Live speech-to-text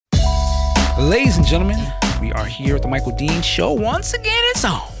Ladies and gentlemen, we are here at the Michael Dean Show once again. It's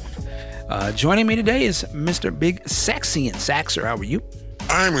on. Joining me today is Mr. Big Saxian. Saxer, how are you?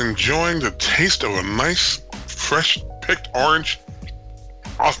 I'm enjoying the taste of a nice, fresh picked orange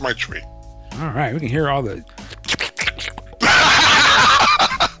off my tree. All right, we can hear all the...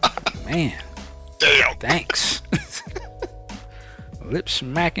 Man. Damn. Thanks. Lip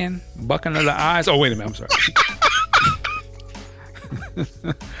smacking, bucking of the eyes. Oh, wait a minute. I'm sorry.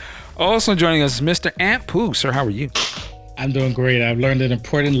 Also joining us is Mr. Ant Pooh. Sir, how are you? I'm doing great. I've learned an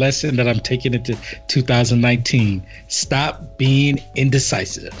important lesson that I'm taking into 2019. Stop being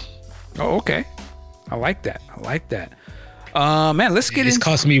indecisive. Oh, okay. I like that. Man, let's get in. It's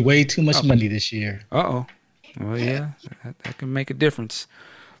cost me way too much money this year. Uh-oh. Well, yeah, that can make a difference.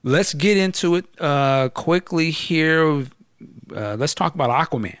 Let's get into it quickly here. Let's talk about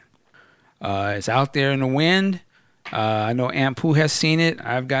Aquaman. It's out there in the wind. I know Ant Pooh has seen it.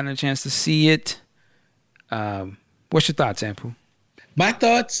 I've gotten a chance to see it. What's your thoughts, Ant Pooh? My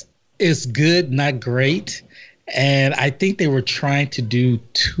thoughts is good, not great. And I think they were trying to do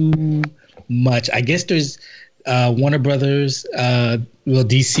too much. I guess there's Warner Brothers,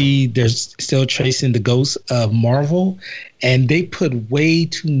 DC, they're still tracing the ghosts of Marvel. And they put way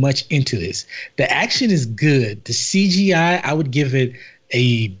too much into this. The action is good. The CGI, I would give it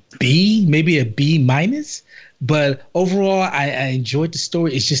a B, maybe a B minus. But overall, I enjoyed the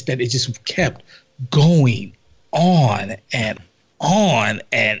story. It's just that it just kept going on and on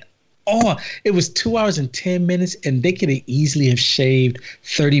and on. It was 2 hours and 10 minutes, and they could have easily have shaved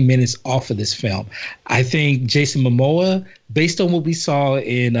 30 minutes off of this film. I think Jason Momoa, based on what we saw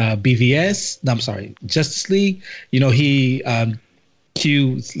in Justice League, he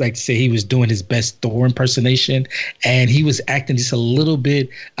Q like to say he was doing his best Thor impersonation, and he was acting just a little bit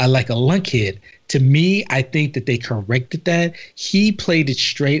like a lunkhead. To me, I think that they corrected that. He played it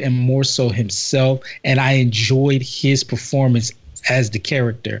straight and more so himself, and I enjoyed his performance as the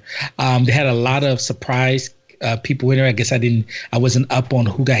character. They had a lot of surprise people in there. I guess I wasn't up on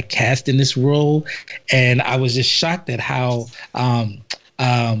who got cast in this role, and I was just shocked at how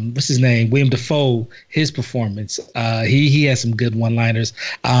what's his name? William Dafoe, his performance. He had some good one-liners.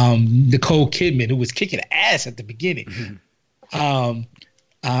 Nicole Kidman, who was kicking ass at the beginning.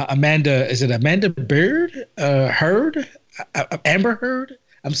 Amanda Bird? Heard? Amber Heard?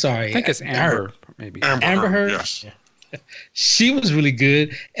 I'm sorry. I think it's Amber, maybe. Amber Heard? Yes. She was really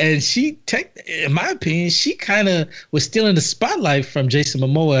good. And in my opinion, she kind of was still in the spotlight from Jason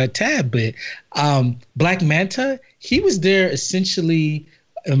Momoa a tad bit. Black Manta, he was there essentially,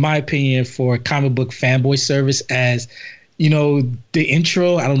 in my opinion, for comic book fanboy service as, the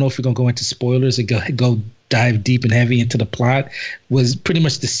intro. I don't know if we're going to go into spoilers and go dive deep and heavy into the plot, was pretty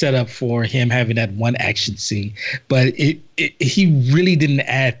much the setup for him having that one action scene. But he really didn't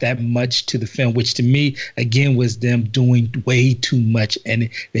add that much to the film, which to me, again, was them doing way too much. And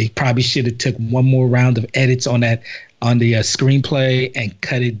they probably should have took one more round of edits on the screenplay and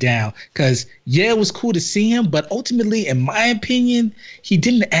cut it down. Because, it was cool to see him, but ultimately, in my opinion, he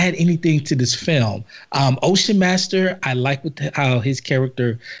didn't add anything to this film. Ocean Master, I like how his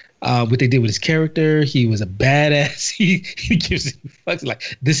character what they did with his character. He was a badass. He gives fucks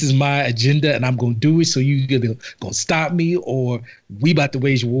like, this is my agenda and I'm going to do it. So you either going to stop me or we about to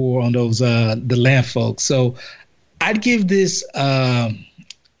wage war on those, the land folks. So I'd give this, I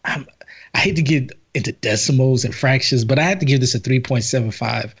hate to get into decimals and fractions, but I had to give this a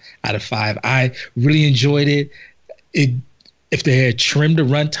 3.75 out of 5. I really enjoyed it. If they had trimmed the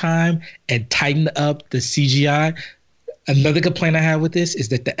runtime and tightened up the CGI. Another complaint I have with this is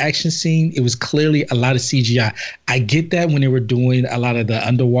that the action scene, it was clearly a lot of CGI. I get that when they were doing a lot of the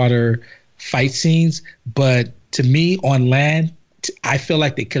underwater fight scenes, but to me on land, I feel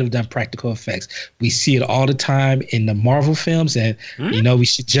like they could have done practical effects. We see it all the time in the Marvel films, and we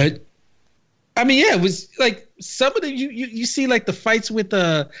should judge. I mean, it was like some of the you see like the fights with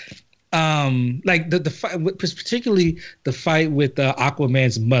like the fight, particularly the fight with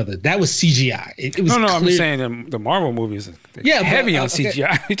Aquaman's mother. That was CGI. It was no. clear. I'm saying the Marvel movies, heavy on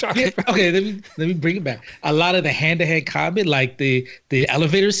CGI. Okay, let me bring it back. A lot of the hand-to-hand combat, like the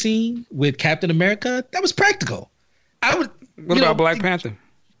elevator scene with Captain America, that was practical. What about Black Panther?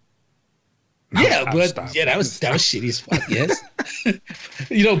 Yeah, that was shitty as fuck. Yes,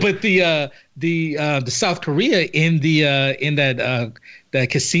 but the South Korea in that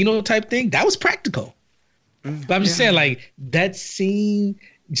casino type thing, that was practical. But I'm just saying, like, that scene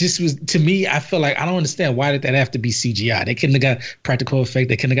just was, to me, I feel like I don't understand why did that have to be CGI. They couldn't have got practical effect.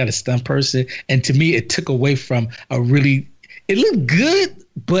 They couldn't have got a stunt person. And to me, it took away from it looked good,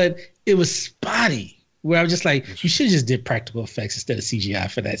 but it was spotty. where I was just like, you should have just did practical effects instead of CGI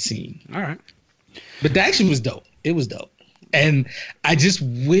for that scene. All right. But the action was dope. It was dope. And I just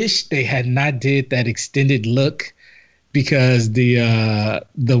wish they had not did that extended look, because the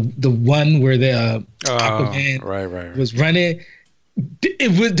one where the Aquaman was running,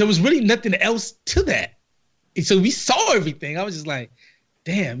 there was really nothing else to that. And so we saw everything. I was just like,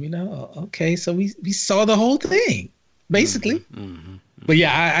 damn, okay, so we saw the whole thing basically. Mm-hmm. But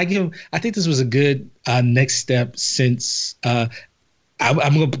yeah, I think this was a good next step, since I'm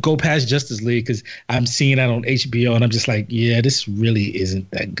going to go past Justice League because I'm seeing that on HBO and I'm just like, yeah, this really isn't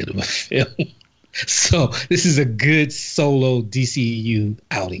that good of a film. So this is a good solo DCEU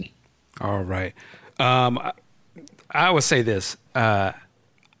outing. All right. I would say this. I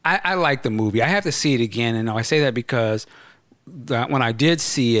like the movie. I have to see it again. And I say that because when I did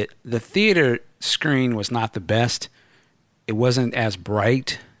see it, the theater screen was not the best. It wasn't as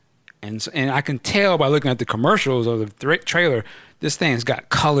bright. And I can tell by looking at the commercials or the trailer, this thing's got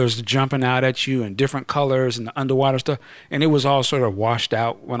colors jumping out at you and different colors and the underwater stuff. And it was all sort of washed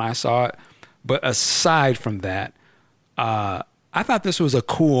out when I saw it. But aside from that, I thought this was a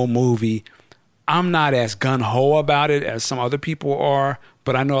cool movie. I'm not as gung-ho about it as some other people are,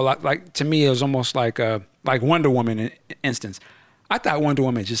 but I know a lot. Like, to me, it was almost like Wonder Woman in instance. I thought Wonder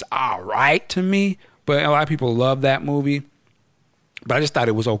Woman just all right to me, but a lot of people love that movie. But I just thought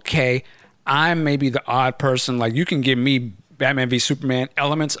it was okay. I'm maybe the odd person. Like, you can give me Batman v Superman,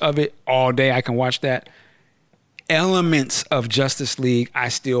 elements of it all day. I can watch that. Elements of Justice League, I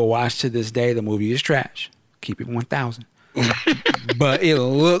still watch to this day. The movie is trash. Keep it 1,000. But it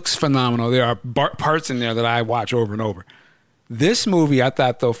looks phenomenal. There are parts in there that I watch over and over. This movie, I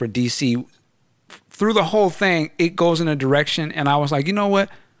thought, though, for DC, through the whole thing, it goes in a direction, and I was like, you know what?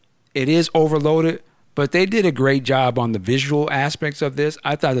 It is overloaded, but they did a great job on the visual aspects of this.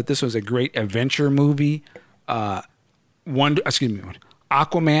 I thought that this was a great adventure movie. Aquaman,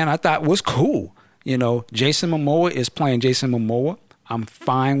 I thought was cool. Jason Momoa is playing Jason Momoa. I'm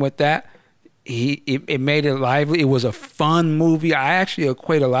fine with that. It made it lively. It was a fun movie. I actually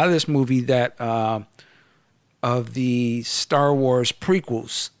equate a lot of this movie that of the Star Wars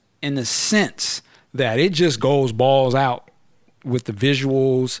prequels, in the sense that it just goes balls out with the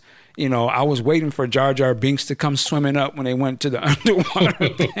visuals. I was waiting for Jar Jar Binks to come swimming up when they went to the underwater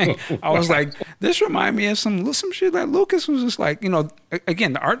thing. I was like, this reminded me of some shit that Lucas was just like,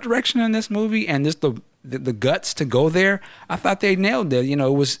 again, the art direction in this movie and just the guts to go there. I thought they nailed it.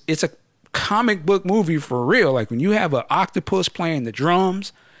 It's a comic book movie for real. Like, when you have an octopus playing the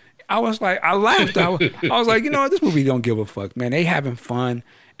drums, I was like, I laughed. I was like, this movie don't give a fuck, man. They having fun.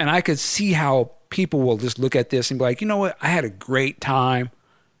 And I could see how people will just look at this and be like, you know what? I had a great time.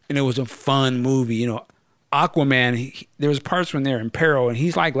 And it was a fun movie. Aquaman, there was parts when they're in peril and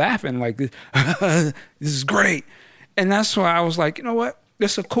he's like laughing like, this is great. And that's why I was like, you know what?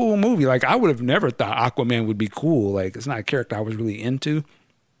 This is a cool movie. Like, I would have never thought Aquaman would be cool. Like, it's not a character I was really into.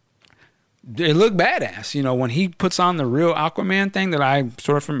 It looked badass. When he puts on the real Aquaman thing that I'm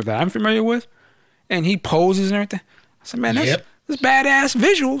familiar with, and he poses and everything. I said, man, that's badass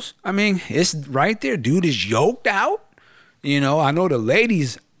visuals. I mean, it's right there. Dude is yoked out. I know the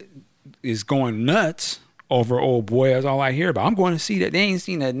ladies is going nuts over old boy. That's all I hear about. I'm going to see that. They ain't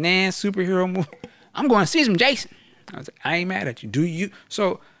seen a superhero movie. I'm going to see some Jason. I was like, I ain't mad at you. Do you?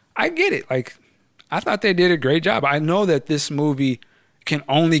 So I get it. Like, I thought they did a great job. I know that this movie can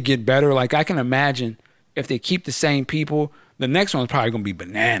only get better. Like, I can imagine if they keep the same people, the next one's probably going to be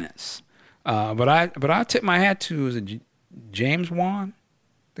bananas. But I tip my hat to, is it James Wan,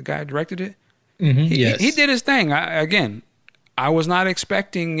 the guy who directed it? Mm-hmm, yes. He did his thing. I was not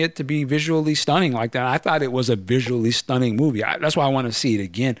expecting it to be visually stunning like that. I thought it was a visually stunning movie. That's why I want to see it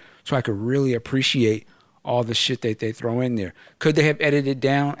again, so I could really appreciate all the shit that they throw in there. Could they have edited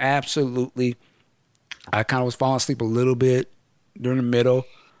down? Absolutely. I kind of was falling asleep a little bit during the middle.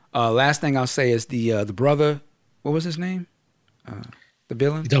 Last thing I'll say is the brother. What was his name? The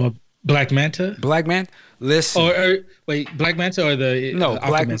villain. Black Manta. Black Manta. Listen. Wait, Black Manta or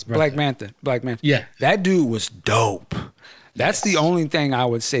Black Manta. Black Manta. Yeah, that dude was dope. That's the only thing I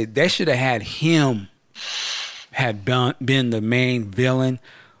would say. They should have had him been the main villain.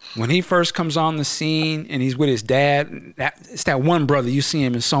 When he first comes on the scene and he's with his dad, it's that one brother. You see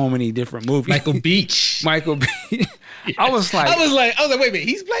him in so many different movies. Michael Beach. Yeah. I was like, wait a minute,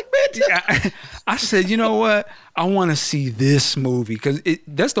 he's Black Manta? I said, you know what? I want to see this movie, because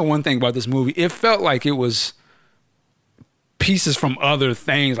that's the one thing about this movie. It felt like it was pieces from other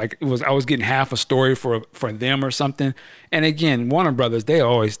things. Like, I was getting half a story for them or something. And again, Warner Brothers, their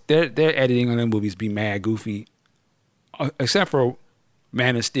editing on their movies be mad goofy, except for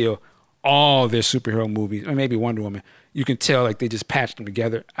Man of Steel. all their superhero movies, or maybe Wonder Woman, you can tell like they just patched them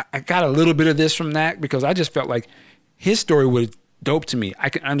together. I got a little bit of this from that because I just felt like his story was dope to me. I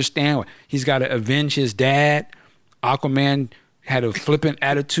can understand what he's got to avenge his dad. Aquaman had a flippant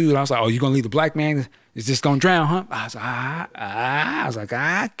attitude. I was like, oh, you going to leave the black man? Is this going to drown, huh? I was like,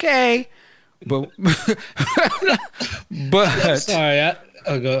 okay. But I'm sorry.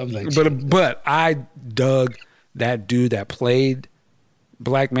 But I dug that dude that played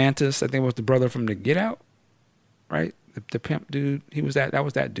Black Mantis. I think it was the brother from the Get Out, right? The pimp dude. He was that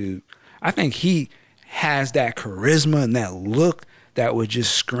was that dude. I think he has that charisma and that look that would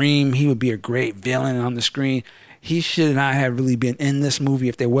just scream. He would be a great villain on the screen. He should not have really been in this movie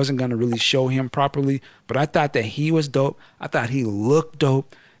if they wasn't going to really show him properly. But I thought that he was dope. I thought he looked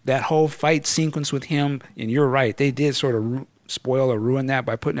dope. That whole fight sequence with him, and you're right, they did sort of spoil or ruin that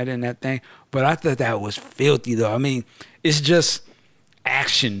by putting it in that thing. But I thought that was filthy, though. I mean, it's just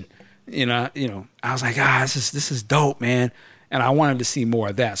action. You know. I was like, this is dope, man. And I wanted to see more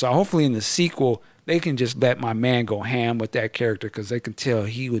of that. So hopefully in the sequel, they can just let my man go ham with that character because they can tell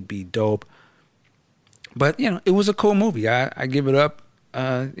he would be dope. But it was a cool movie. I give it up.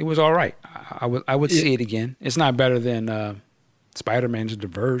 It was all right. I would see it again. It's not better than Spider-Man's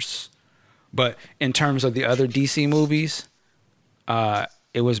Diverse, but in terms of the other DC movies,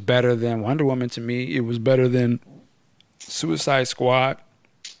 it was better than Wonder Woman to me. It was better than Suicide Squad.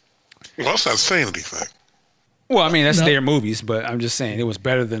 Well, that's not saying anything. Well, I mean, that's their movies, but I'm just saying it was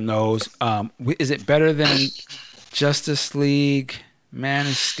better than those. Is it better than Justice League, Man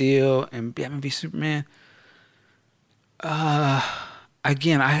of Steel, and Batman v Superman?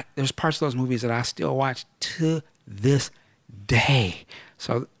 Again, there's parts of those movies that I still watch to this day.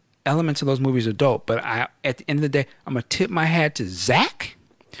 So elements of those movies are dope. But at the end of the day, I'm going to tip my hat to Zach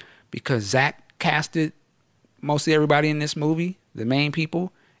because Zach casted mostly everybody in this movie, the main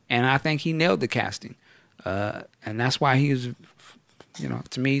people, and I think he nailed the casting. And that's why he was,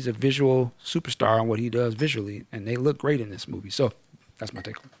 to me, he's a visual superstar on what he does visually, and they look great in this movie. So that's my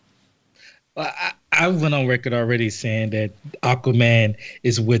take on it. Well, I went on record already saying that Aquaman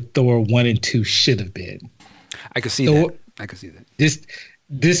is what Thor 1 and 2 should have been. I could see that. I could see that.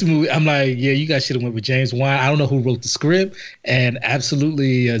 This movie, I'm like, yeah, you guys should have went with James Wan. I don't know who wrote the script, and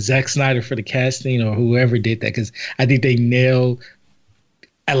absolutely Zack Snyder for the casting or whoever did that, because I think they nailed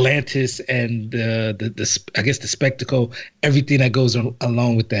Atlantis and I guess the spectacle, everything that goes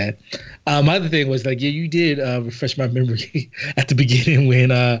along with that. My other thing was like, yeah, you did refresh my memory at the beginning when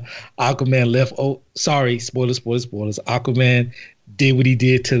Aquaman left. Oh, sorry, spoilers. Aquaman did what he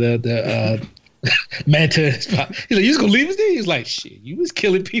did to the Manta. He's like, you was gonna leave us there? He was like, shit, you was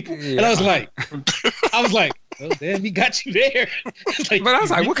killing people, yeah. And I was like, oh damn, he got you there. But I was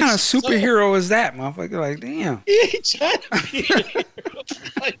like, what kind of superhero is that, motherfucker? Like, damn. Yeah, he tried to be a hero.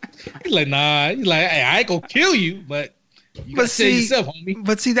 He's like, nah. He's like, hey, I ain't gonna kill you, but you gotta save yourself, homie.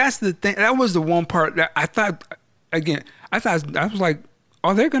 But see, that's the thing. That was the one part that I thought. Again, I was like,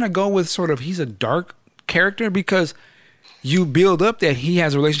 are they gonna go with sort of he's a dark character because you build up that he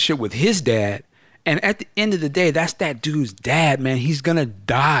has a relationship with his dad. And at the end of the day, that's that dude's dad, man. He's going to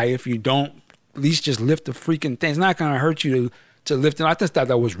die if you don't at least just lift the freaking thing. It's not going to hurt you to lift it. I just thought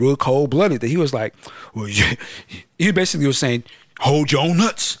that was real cold-blooded. That he was like, well, he basically was saying, hold your own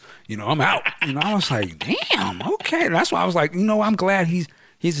nuts. I'm out. I was like, damn, okay. And that's why I was like, I'm glad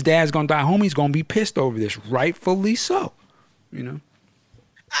his dad's going to die home. He's going to be pissed over this, rightfully so,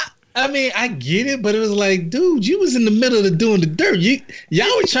 I mean, I get it, but it was like, dude, you was in the middle of doing the dirt.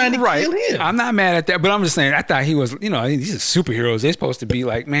 Y'all were trying to kill him. I'm not mad at that, but I'm just saying, I thought he was, these are superheroes. They're supposed to be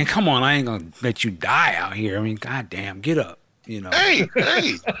like, man, come on, I ain't going to let you die out here. I mean, goddamn, get up, Hey.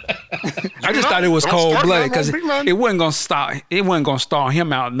 I just thought it was cold-blooded because it wasn't going to stall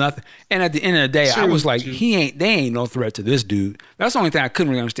him out, nothing. And at the end of the day, I was like, they ain't no threat to this dude. That's the only thing I couldn't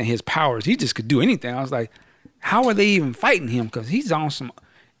really understand, his powers. He just could do anything. I was like, how are they even fighting him? Because he's on some...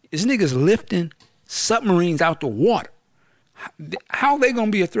 This nigga's lifting submarines out the water. How are they going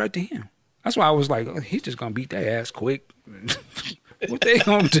to be a threat to him? That's why I was like, he's just going to beat their ass quick. What they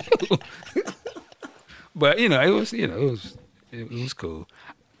going to do? But, it was cool.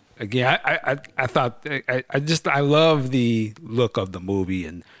 Again, I thought, I love the look of the movie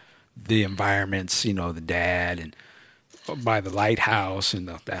and the environments, the dad and by the lighthouse and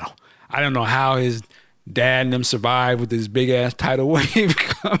that. I don't know how his dad and them survived with this big ass tidal wave.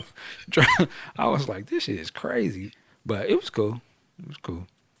 I was like, this shit is crazy, but it was cool.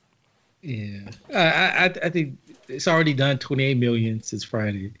 Yeah, I think it's already done 28 million since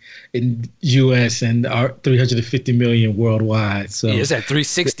Friday in U.S. and 350 million worldwide. So yeah, it's at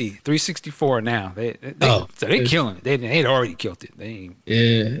 360, 364 now. So they're killing it. They'd already killed it. They ain't.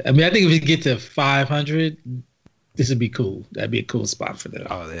 Yeah, I mean, I think if we get to 500, this would be cool. That'd be a cool spot for them.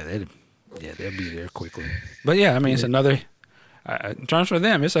 Oh, they'll be there quickly. But yeah, I mean, it's another. In terms for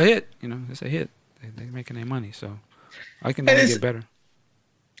them, it's a hit. It's a hit. They're making their money, so I can only get better.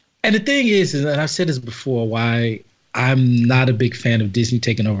 And the thing is, and I've said this before, why I'm not a big fan of Disney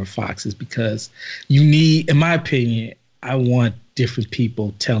taking over Fox is because you need, in my opinion, I want different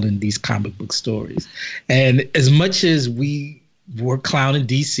people telling these comic book stories. And as much as we were clowning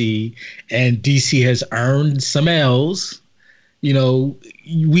DC and DC has earned some L's, we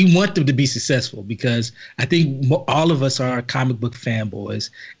want them to be successful because I think all of us are comic book fanboys.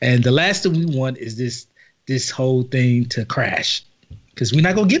 And the last thing we want is this whole thing to crash. Because we're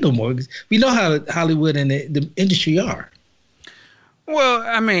not going to get no more. We know how Hollywood and the industry are. Well,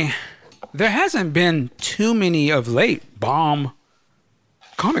 I mean, there hasn't been too many of late bomb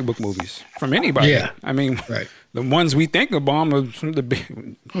comic book movies from anybody. Yeah. I mean, right. The ones we think of bomb are from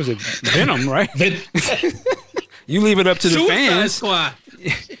Venom, right? You leave it up to the fans. Squad.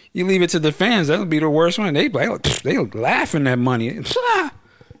 You leave it to the fans. That'll be the worst one. They laughing at money.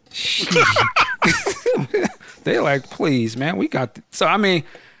 They're like, please, man, we got. So I mean,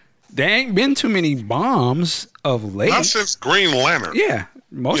 there ain't been too many bombs of late. Not since Green Lantern. Yeah,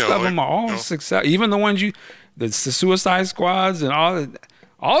 most of them are all success. Even the ones the Suicide Squads and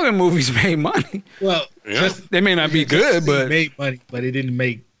all the movies made money. Well, they may not be good, but made money, but it didn't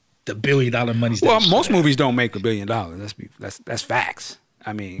make the $1 billion money. Well, most movies don't make $1 billion. That's facts.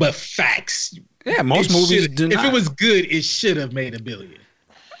 I mean, but facts. Yeah, most movies do not. If it was good, it should have made $1 billion.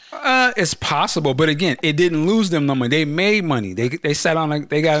 It's possible, but again, it didn't lose them no money. They made money. They sat on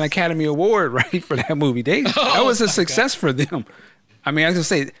they got an Academy Award right for that movie. That was a success for them. I mean, I was gonna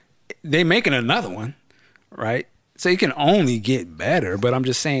say they making another one, right? So it can only get better. But I'm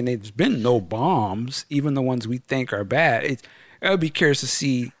just saying there's been no bombs, even the ones we think are bad. I would be curious to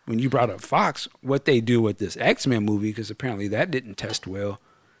see when you brought up Fox what they do with this X-Men movie because apparently that didn't test well,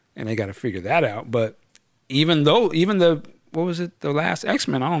 and they got to figure that out. But even the what was it? The last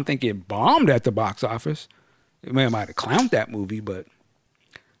X-Men, I don't think it bombed at the box office. It might have clowned that movie, but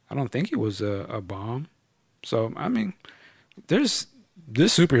I don't think it was a bomb. So, I mean, this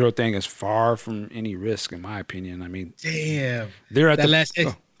superhero thing is far from any risk, in my opinion. I mean, damn. They're at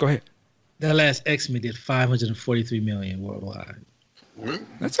go ahead. That last X-Men did $543 million worldwide.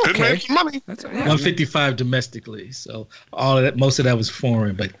 That's okay. Didn't make money. That's 155 domestically. So all of that, most of that was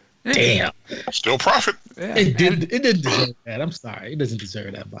foreign, but damn. Still profit. Yeah. It didn't deserve that. I'm sorry. It doesn't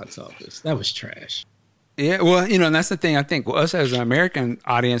deserve that box office. That was trash. Yeah, well, and that's the thing I think us as an American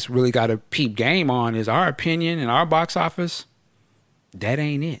audience really got to peep game on is our opinion and our box office. That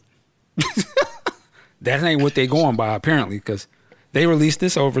ain't it. That ain't what they going by, apparently, because they released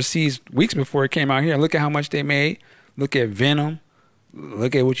this overseas weeks before it came out here. Look at how much they made. Look at Venom.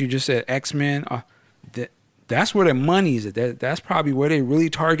 Look at what you just said, X-Men. That's where the money's at. That's probably where they really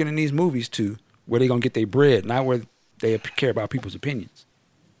targeting these movies to, where they going to get their bread, not where they care about people's opinions.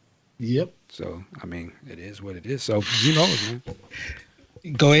 Yep. So, I mean, it is what it is. So, who knows, man?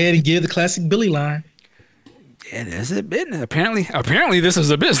 Go ahead and give the classic Billy line. Yeah, that's a business. Apparently this is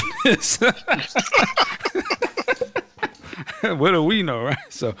a business. What do we know, right?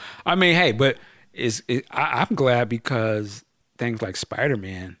 So, I mean, hey, but I'm glad because things like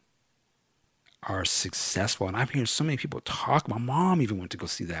Spider-Man are successful. And I'm hearing so many people talk. My mom even went to go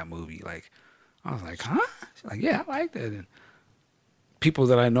see that movie. Like, I was like, huh? She's like, yeah, I like that. And people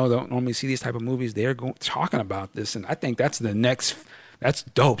that I know that don't normally see these type of movies, they're talking about this. And I think that's that's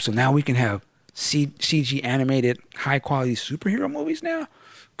dope. So now we can have CG animated high quality superhero movies now.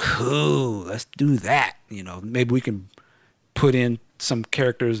 Cool. Let's do that. Maybe we can put in some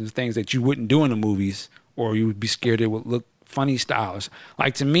characters and things that you wouldn't do in the movies, or you would be scared it would look funny styles.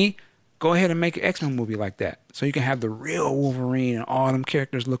 Like, to me, go ahead and make an X-Men movie like that. So you can have the real Wolverine and all them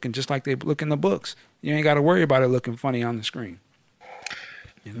characters looking just like they look in the books. You ain't got to worry about it looking funny on the screen.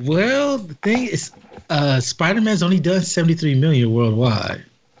 Well, the thing is, Spider-Man's only done $73 million worldwide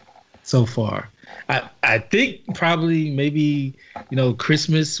so far. I think probably maybe,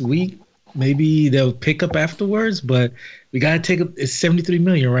 Christmas week, maybe they'll pick up afterwards, but we got to take it's $73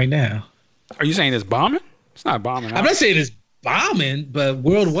 million right now. Are you saying it's bombing? It's not bombing. I'm not saying it's bombing, but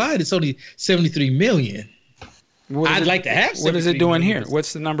worldwide it's only $73 million. I'd like to have $73 What is it doing million. here?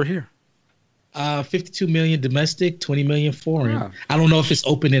 What's the number here? 52 million domestic, 20 million foreign. Wow. I don't know if it's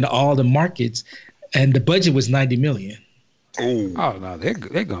open in all the markets, and the budget was 90 million. Oh, Oh no, they're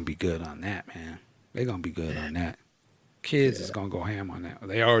gonna be good on that, man. They're gonna be good on that. Kids is gonna go ham on that.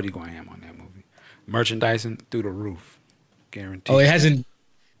 They already going ham on that movie. Merchandising through the roof, guaranteed. Oh, it hasn't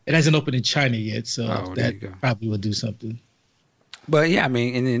opened in China yet, so there you go. that probably will do something. But yeah, I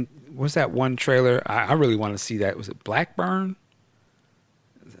mean, and then what's that one trailer? I really want to see that. Was it Blackburn?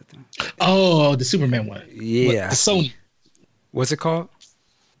 Is that Oh, the Superman one. Yeah. The Sony What's it called?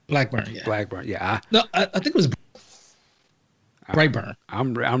 Blackburn. Yeah. Blackburn. Yeah. No, I think it was Brightburn.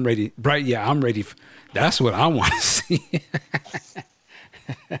 I'm ready. Yeah, I'm ready. That's what I want to see.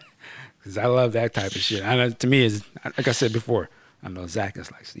 Because I love that type of shit. I know, to me, is like I said before. I know Zach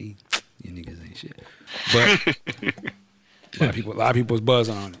is like, see, you niggas ain't shit. But a lot of people was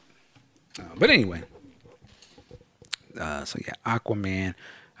buzzing on it. But anyway, so yeah, Aquaman.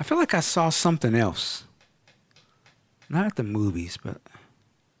 I feel like I saw something else. Not at the movies, but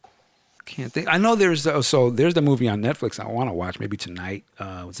I can't think. I know there's the movie on Netflix I want to watch maybe tonight.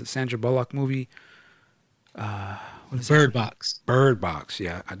 Was it Sandra Bullock movie? What is Bird Box. Bird Box.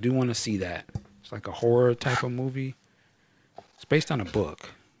 Yeah, I do want to see that. It's like a horror type of movie. It's based on a book,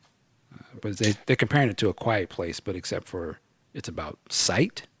 but they're comparing it to A Quiet Place, but except for it's about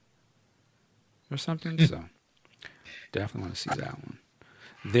sight or something. So definitely want to see that one.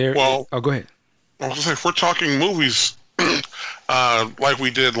 Well, go ahead. I was gonna say, if we're talking movies, like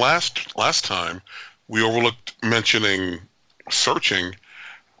we did last time, we overlooked mentioning Searching,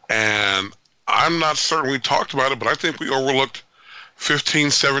 and I'm not certain we talked about it, but I think we overlooked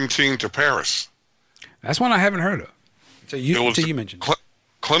 1517 to Paris. That's one I haven't heard of. So you mentioned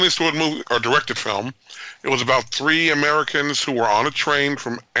Clint Eastwood movie or directed film. It was about 3 Americans who were on a train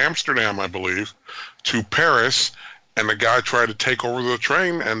from Amsterdam, I believe, to Paris, and the guy tried to take over the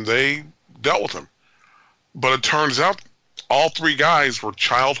train, and they dealt with him. But it turns out all 3 guys were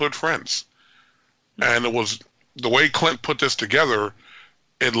childhood friends, and it was the way Clint put this together.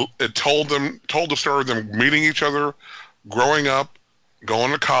 It told the story of them meeting each other, growing up,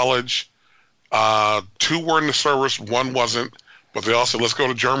 going to college. 2 were in the service, 1 wasn't, but they all said, let's go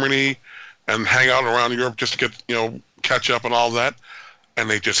to Germany and hang out around Europe just to get, catch up and all that. And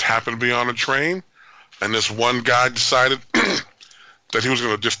they just happened to be on a train. And this one guy decided that he was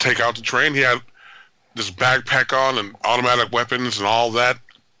going to just take out the train. He had this backpack on and automatic weapons and all that.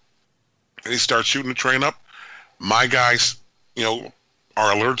 And he starts shooting the train up. My guys,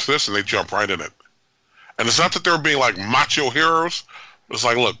 are alerted to this, and they jump right in it. And it's not that they're being like macho heroes. It's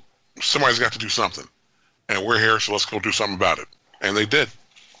like, look, somebody's got to do something, and we're here, so let's go do something about it. And they did.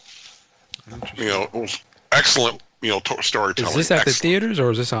 It was excellent. Storytelling. Is this at the theaters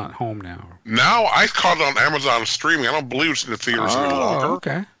or is this on home now? Now I caught it on Amazon streaming. I don't believe it's in the theaters any longer.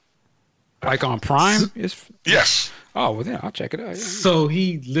 Okay. Like on Prime? Yes. Oh well, yeah, I'll check it out. Yeah. So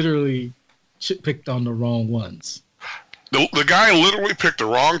he literally picked on the wrong ones. The guy literally picked the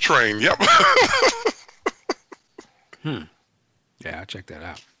wrong train. Yep. Yeah, I'll check that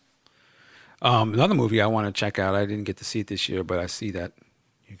out. Another movie I want to check out. I didn't get to see it this year, but I see that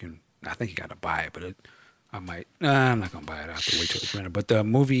you can. I think you got to buy it, but I might. I'm not gonna buy it. I have to wait till it's rented. But the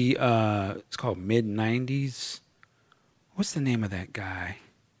movie, it's called Mid-90s. What's the name of that guy?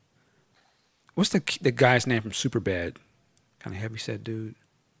 What's the guy's name from Superbad? Kind of heavyset dude.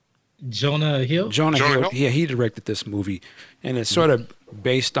 Jonah Hill? Jonah Hill. Yeah, he directed this movie. And it's sort of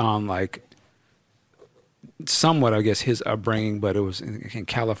based on, like, somewhat, I guess, his upbringing, but it was in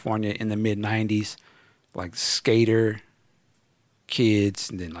California in the mid-90s. Like, skater kids,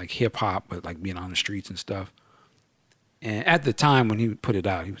 and then, like, hip-hop, but, like, being on the streets and stuff. And at the time when he put it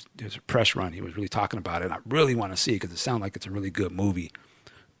out, there was a press run. He was really talking about it. And I really want to see it because it sounds like it's a really good movie.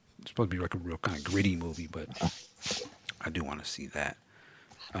 It's supposed to be like a real kind of gritty movie, but I do want to see that.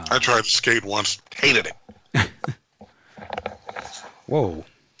 I tried to skate once, hated it. Whoa.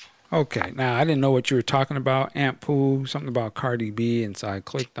 Okay. Now, I didn't know what you were talking about. Aunt Pooh, something about Cardi B, and so I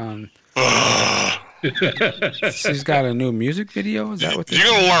clicked on. She's got a new music video? Is that what you're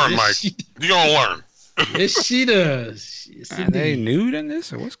going to learn, Mike. You're going to learn. Yes, she does. Yes, are they nude in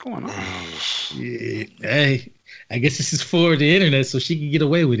this, or what's going on? Yeah. Hey, I guess this is for the internet, so she can get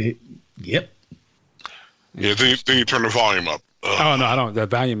away with it. Yep. Yeah, then you turn the volume up. Oh, no, I don't. The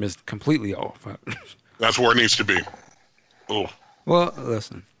volume is completely off. That's where it needs to be. Oh. Well,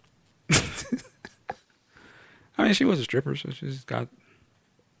 listen. I mean, she was a stripper, so she's got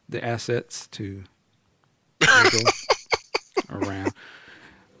the assets to go around.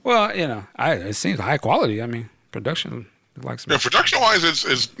 Well, it seems high quality. I mean, production, like some production-wise, it's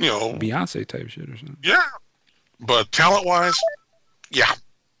Beyonce type shit or something. Yeah, but talent-wise, yeah.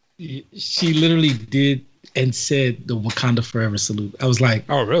 She literally did and said the Wakanda Forever salute. I was like,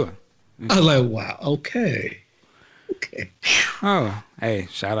 oh, really? I was like, wow, okay. Okay. Oh, hey,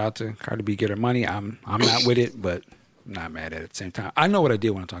 shout out to Cardi B, get her money. I'm not with it, but I'm not mad at it at the same time. I know what I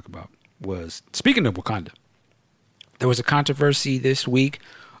did want to talk about was, speaking of Wakanda, there was a controversy this week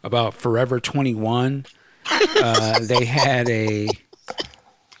about Forever 21. They had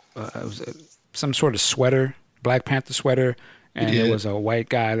some sort of sweater, Black Panther sweater, and there was a white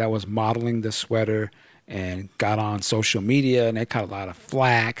guy that was modeling the sweater and got on social media, and they caught a lot of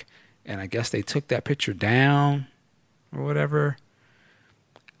flack, and I guess they took that picture down or whatever.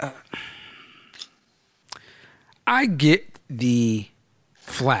 I get the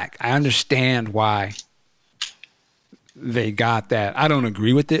flack. I understand why they got that. I don't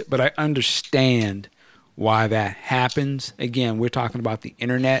agree with it, but I understand why that happens. Again, we're talking about the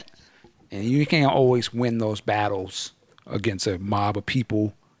internet, and you can't always win those battles against a mob of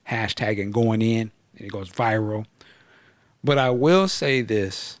people hashtagging going in, and it goes viral. But I will say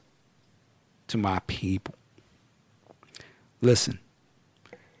this to my people. Listen,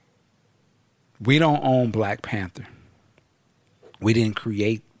 we don't own Black Panther. We didn't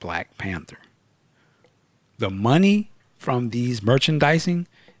create Black Panther. The money from these merchandising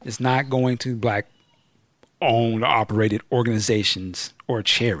is not going to Black-owned, operated organizations or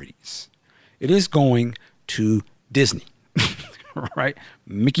charities. It is going to Disney, right?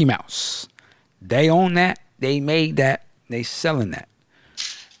 Mickey Mouse. They own that. They made that. They selling that.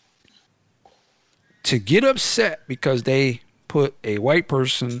 To get upset because they put a white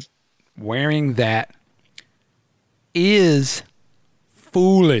person wearing that is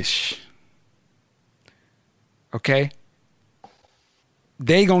foolish. Okay?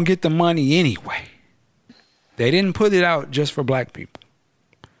 They gonna get the money anyway. They didn't put it out just for black people.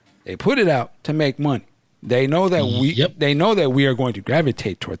 They put it out to make money. They know that we are going to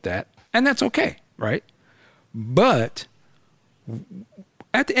gravitate toward that, and that's okay, right? But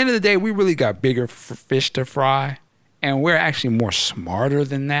at the end of the day, we really got bigger fish to fry, and we're actually more smarter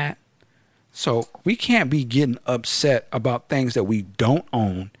than that. So we can't be getting upset about things that we don't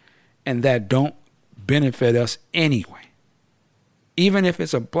own and that don't benefit us anyway. Even if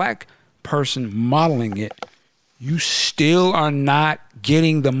it's a black person modeling it, you still are not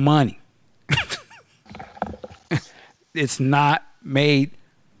getting the money. It's not made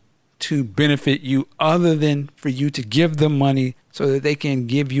to benefit you other than for you to give them money so that they can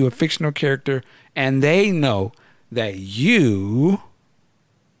give you a fictional character, and they know that you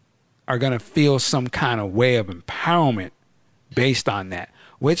are going to feel some kind of way of empowerment based on that,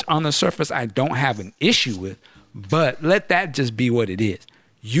 which on the surface I don't have an issue with, but let that just be what it is.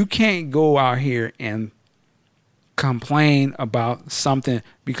 You can't go out here and complain about something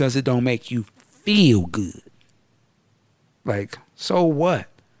because it don't make you feel good. Like, so what?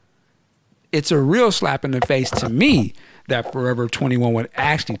 It's a real slap in the face to me that Forever 21 would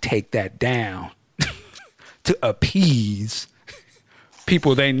actually take that down to appease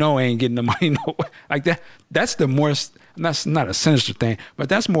people they know ain't getting the money. No, like that. That's the more. That's not a sinister thing, but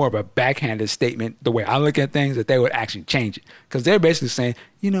that's more of a backhanded statement. The way I look at things, that they would actually change it, because they're basically saying,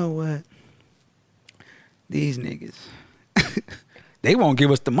 you know what, these niggas, they won't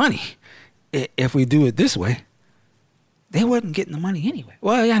give us the money if we do it this way. They wasn't getting the money anyway.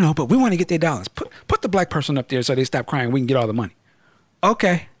 Well, yeah, I know, but we want to get their dollars. Put the black person up there so they stop crying. We can get all the money.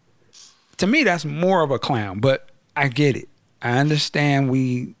 Okay. To me, that's more of a clown, but I get it. I understand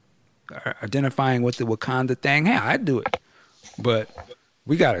we are identifying with the Wakanda thing. Hey, I'd do it. But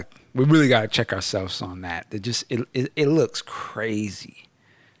we really gotta check ourselves on that. It looks crazy.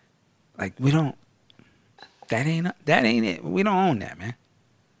 Like that ain't it. We don't own that, man.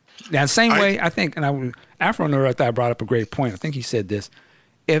 Now, same way, I think, and Afro Nerd, I thought, brought up a great point. I think he said this.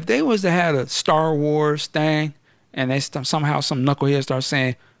 If they was to have a Star Wars thing, and they somehow some knucklehead starts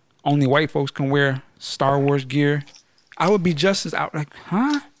saying only white folks can wear Star Wars gear, I would be just as out like,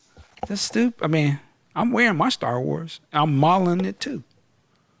 huh? That's stupid. I mean, I'm wearing my Star Wars. I'm modeling it too.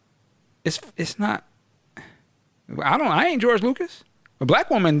 It's not. I ain't George Lucas. A black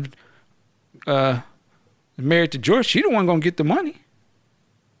woman married to George. She the one gonna get the money.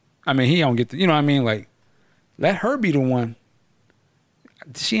 I mean, he don't get the. You know what I mean? Like, let her be the one.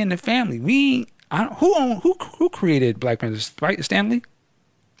 She in the family. Who created Black Panther? Right, Stan Lee?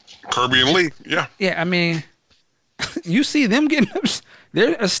 Kirby and Lee. Yeah. Yeah. I mean, you see them getting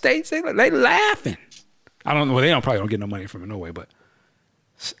their estates. They laughing. I don't know. Well, they probably don't get no money from it no way. But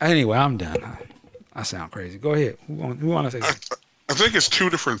anyway, I'm done. I sound crazy. Go ahead. Who want to say something? I think it's two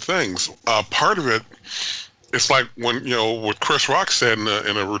different things. Part of it, it's like when, what Chris Rock said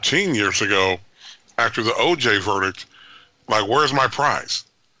in a routine years ago after the OJ verdict, like, where's my prize?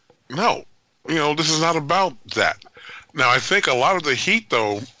 No, this is not about that. Now, I think a lot of the heat,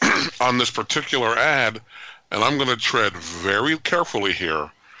 though, on this particular ad and I'm going to tread very carefully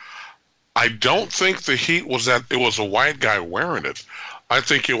here. I don't think the heat was that it was a white guy wearing it. I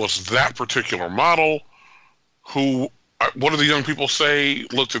think it was that particular model who, what do the young people say,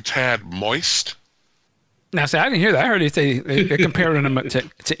 looked a tad moist. Now, see, I didn't hear that. I heard they compared him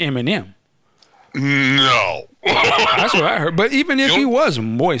to Eminem. No. That's what I heard. But even if he was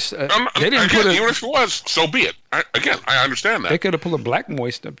moist, they didn't even if he was, so be it. I understand that. They could have put a black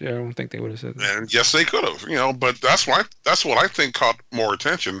moist up there. I don't think they would have said that. And yes, they could have. But that's what I think caught more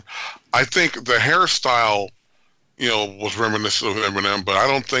attention. I think the hairstyle, was reminiscent of Eminem, but I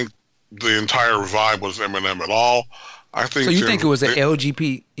don't think the entire vibe was Eminem at all. I think. So you think it was an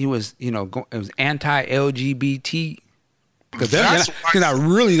LGBT? It was, it was anti-LGBT. Because I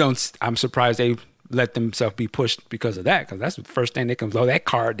really don't. I'm surprised they let themselves be pushed because of that. Because that's the first thing they can blow that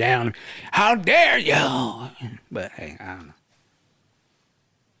card down. How dare you? But hey, I don't know.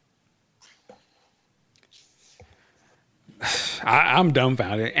 I'm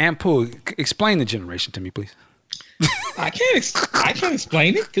dumbfounded. Aunt Pooh, explain the generation to me, please. I can't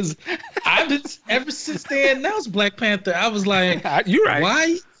explain it because I've been ever since they announced Black Panther. I was like, "You're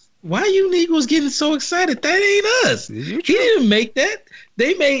right. Why you Negroes getting so excited? That ain't us. He didn't make that.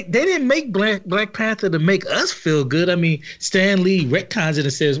 They didn't make Black Panther to make us feel good. I mean, Stan Lee retcons it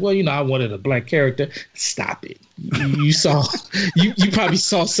and says, well, I wanted a black character. Stop it. You saw, you probably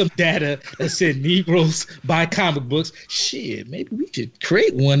saw some data that said Negroes buy comic books. Shit, maybe we should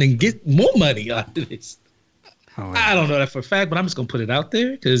create one and get more money out of this. I don't know that for a fact, but I'm just going to put it out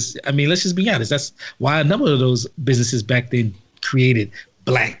there because, let's just be honest. That's why a number of those businesses back then created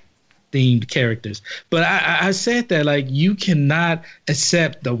black themed characters. But I said that, you cannot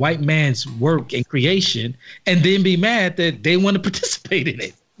accept the white man's work and creation and then be mad that they want to participate in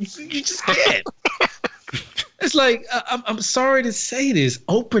it. You just can't. It's like, I'm sorry to say this.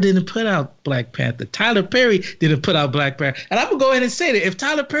 Oprah didn't put out Black Panther. Tyler Perry didn't put out Black Panther. And I'm going to go ahead and say that if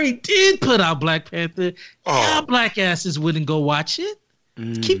Tyler Perry did put out Black Panther, y'all black asses wouldn't go watch it.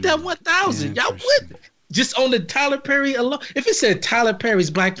 Keep that 1,000. Y'all wouldn't. Just on the Tyler Perry alone. If it said Tyler Perry's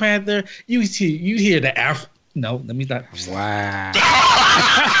Black Panther, you hear the Afro. No, let me not. Wow.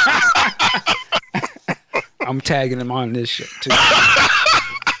 I'm tagging him on this shit too.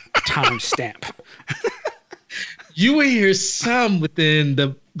 Timestamp. You will hear some within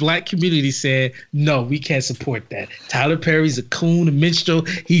the black community saying, no, we can't support that. Tyler Perry's a coon, a minstrel.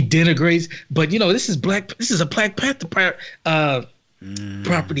 He denigrates. But, this is a Black Panther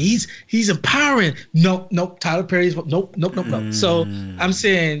property. He's empowering. Nope. Tyler Perry's nope. So I'm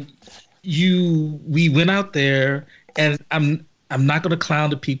saying we went out there, and I'm not going to clown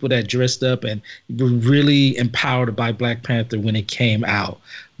the people that dressed up and were really empowered by Black Panther when it came out.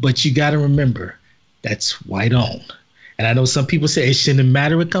 But you got to remember, that's white owned. And I know some people say it shouldn't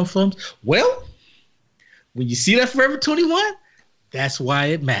matter where it comes from. Well, when you see that Forever 21, that's why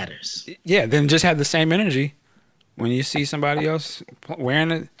it matters. Yeah, then just have the same energy when you see somebody else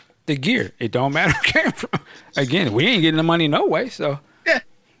wearing the gear. It don't matter where it came from. Again, we ain't getting the money no way. So yeah,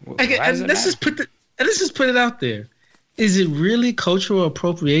 and let's just put it out there. Is it really cultural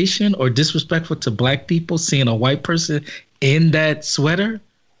appropriation or disrespectful to black people seeing a white person in that sweater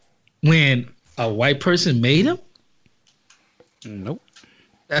when a white person made him? Nope.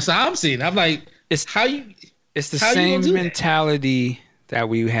 That's how I'm seeing. I'm like, it's the same mentality that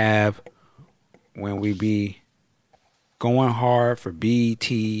we have when we be going hard for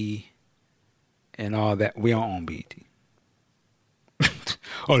BET and all that. We don't own BET.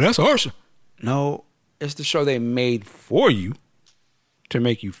 Oh, that's our show. No, it's the show they made for you to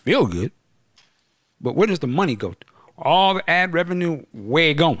make you feel good. But where does the money go to? All the ad revenue, where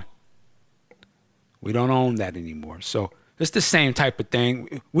it going? We don't own that anymore. So it's the same type of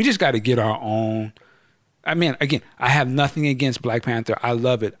thing. We just got to get our own. Again, I have nothing against Black Panther. I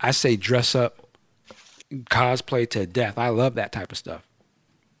love it. I say dress up, cosplay to death. I love that type of stuff.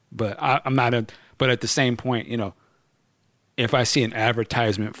 But but at the same point, if I see an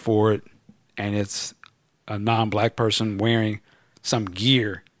advertisement for it and it's a non-black person wearing some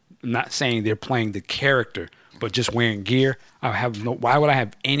gear, I'm not saying they're playing the character, but just wearing gear, why would I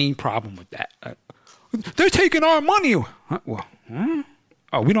have any problem with that? They're taking our money. Well,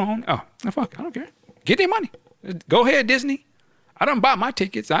 we don't own. Oh, fuck, I don't care. Get their money. Go ahead, Disney. I done bought my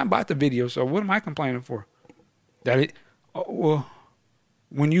tickets. I bought the video, so what am I complaining for?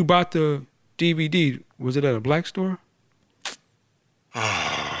 When you bought the DVD, was it at a black store?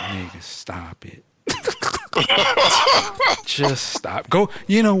 Nigga, stop it. Just stop. Go,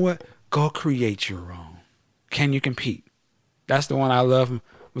 you know what? Go create your own. Can you compete? That's the one I love.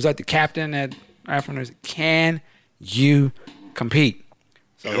 Was that the captain at African? Can you compete?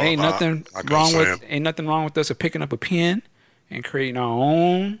 So there ain't nothing I gotta say wrong with us picking up a pen and creating our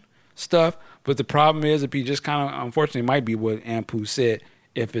own stuff. But the problem is, if you just kind of, unfortunately, might be what Ampu said.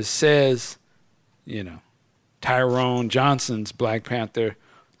 If it says, Tyrone Johnson's Black Panther,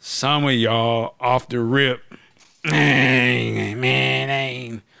 some of y'all off the rip,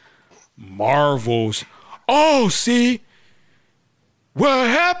 ain't Marvel's. Oh, see, what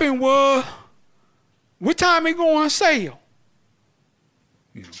happened was, what time it go on sale?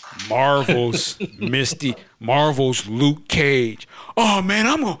 Marvel's Marvel's Luke Cage. Oh man,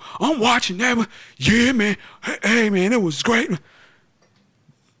 I'm watching that one. Yeah, man. Hey man, it was great.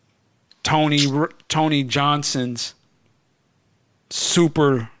 Tony Johnson's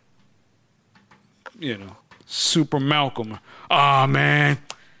Super Malcolm. Oh man.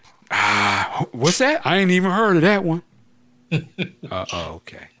 What's that? I ain't even heard of that one.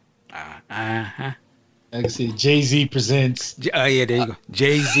 Okay. I can see Jay-Z presents. Yeah, there you go.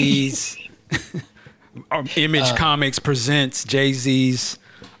 Jay-Z's. Image Comics presents Jay-Z's.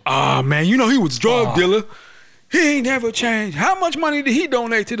 Oh, man, he was drug dealer. He ain't never changed. How much money did he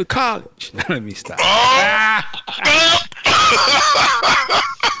donate to the college? Let me stop.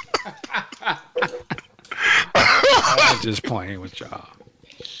 I'm just playing with y'all.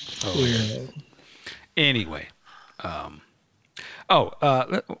 Anyway.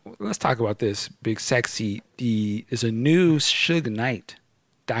 Let's talk about this. Big Sexy. There's a new Suge Knight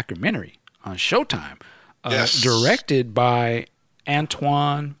documentary on Showtime, directed by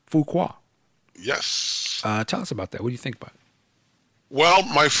Antoine Fuqua. Yes. Tell us about that. What do you think about it? Well,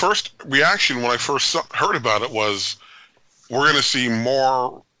 my first reaction when I first heard about it was, we're going to see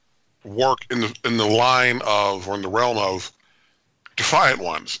more work in the line of, or in the realm of, Defiant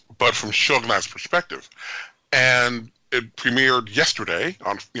Ones, but from Suge Knight's perspective. And it premiered yesterday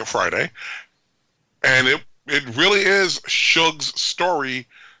on Friday, and it really is Suge's story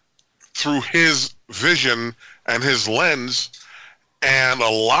through his vision and his lens, and a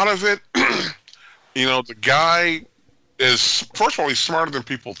lot of it, the guy is, first of all, he's smarter than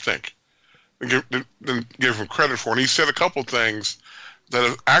people think, and give him credit for, and he said a couple things that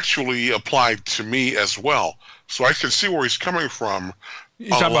have actually applied to me as well, so I can see where he's coming from. You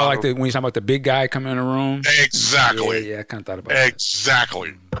talking about when you talking about the big guy coming in the room? Exactly. Yeah, I kind of thought about that.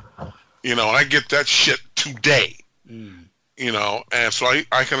 Exactly. And I get that shit today. And so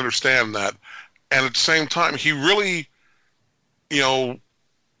I can understand that. And at the same time, he really, I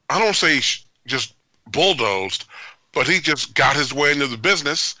don't say just bulldozed, but he just got his way into the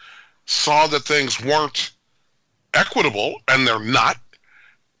business, saw that things weren't equitable, and they're not,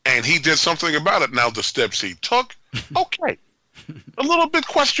 and he did something about it. Now, the steps he took, okay. A little bit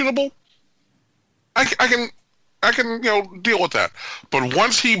questionable. I can deal with that. But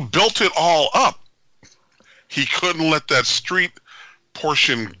once he built it all up, he couldn't let that street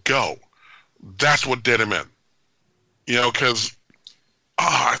portion go. That's what did him in. Because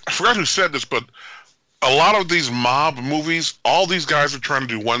I forgot who said this, but a lot of these mob movies, all these guys are trying to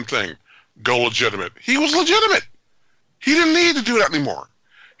do one thing: go legitimate. He was legitimate. He didn't need to do that anymore.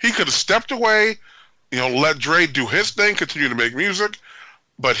 He could have stepped away. Let Dre do his thing, continue to make music,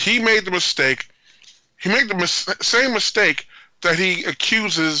 but he made the mistake. He made the same mistake that he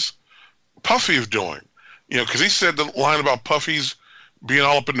accuses Puffy of doing. Because he said the line about Puffy's being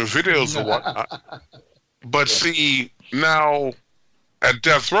all up in the videos and whatnot. But see, now at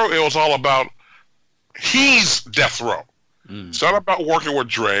Death Row, it was all about he's Death Row. It's not about working with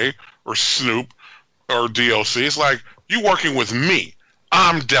Dre or Snoop or DOC. It's like, you working with me.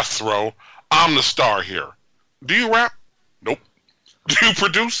 I'm Death Row. I'm the star here. Do you rap? Nope. Do you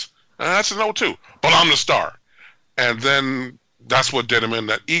produce? That's a no too. But I'm the star. And then that's what did him in.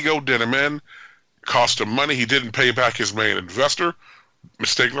 That ego did him in. Cost him money. He didn't pay back his main investor.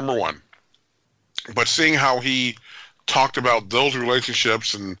 Mistake number one. But seeing how he talked about those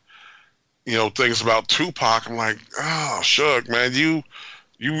relationships and things about Tupac, I'm like, oh, Suge, man, you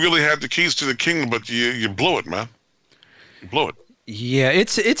really had the keys to the kingdom, but you blew it, man. You blew it. Yeah,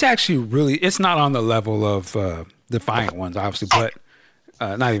 it's actually really, it's not on the level of Defiant Ones, obviously, but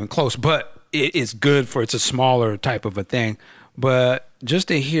not even close. But it's good for, it's a smaller type of a thing. But just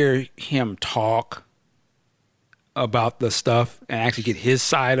to hear him talk about the stuff and actually get his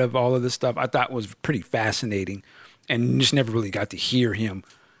side of all of this stuff, I thought was pretty fascinating, and just never really got to hear him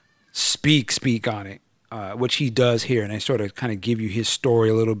speak on it, which he does here, and they sort of kind of give you his story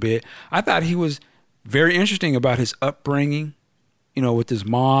a little bit. I thought he was very interesting about his upbringing, with his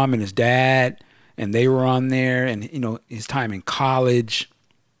mom and his dad, and they were on there, and his time in college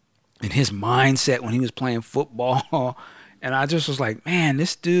and his mindset when he was playing football. And I just was like, man,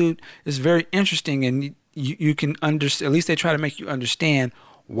 this dude is very interesting, and you can understand, at least they try to make you understand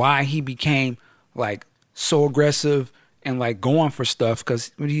why he became like so aggressive and like going for stuff.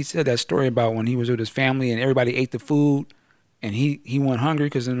 Because when he said that story about when he was with his family and everybody ate the food and he went hungry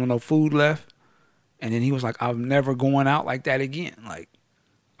because there was no food left. And then he was like, I'm never going out like that again. Like,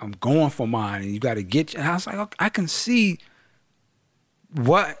 I'm going for mine and you got to get you. And I was like, okay, I can see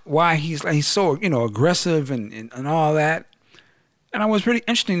why he's so, aggressive and all that. And it was pretty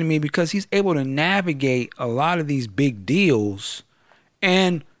interesting to me because he's able to navigate a lot of these big deals.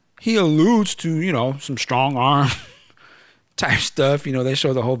 And he alludes to, some strong arm type stuff. They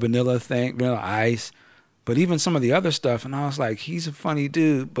show the whole vanilla ice. But even some of the other stuff. And I was like, he's a funny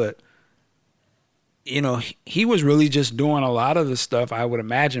dude. But, he was really just doing a lot of the stuff. I would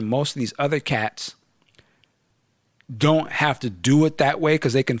imagine most of these other cats don't have to do it that way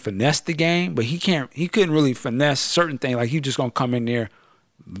because they can finesse the game, but he couldn't really finesse certain things. Like, he just gonna come in there,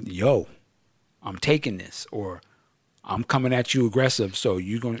 yo, I'm taking this, or I'm coming at you aggressive, so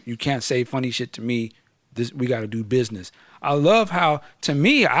you can't say funny shit to me. We got to do business. I love how, to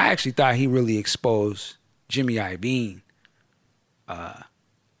me, I actually thought he really exposed Jimmy Iovine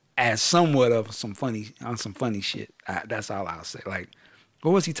as somewhat of some funny shit. That's all I'll say. Like,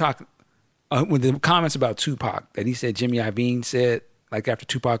 what was he talking? With the comments about Tupac that he said Jimmy Iovine said, like after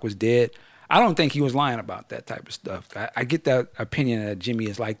Tupac was dead, I don't think he was lying about that type of stuff. I get that opinion that Jimmy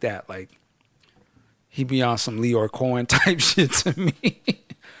is like that. Like, he be on some Leor Cohen type shit to me.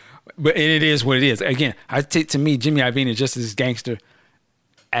 But it is what it is. Again, to me, Jimmy Iovine is just as gangster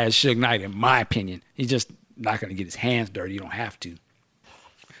as Suge Knight, in my opinion. He's just not going to get his hands dirty. You don't have to.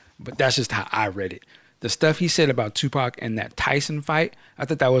 But that's just how I read it. The stuff he said about Tupac and that Tyson fight, I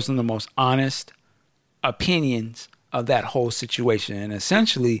thought that was one of the most honest opinions of that whole situation. And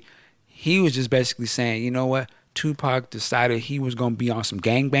essentially, he was just basically saying, you know what? Tupac decided he was going to be on some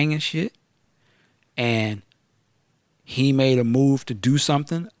gangbanging shit. And he made a move to do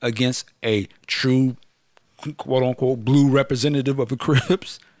something against a true, quote unquote, blue representative of the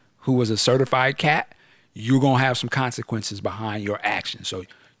Crips who was a certified cat. You're going to have some consequences behind your actions. So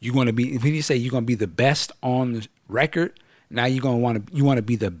you're going to be, if you say you're going to be the best on the record, now you're going to want to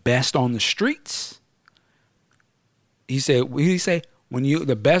be the best on the streets. He said, when you're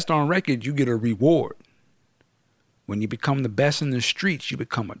the best on record, you get a reward. When you become the best in the streets, you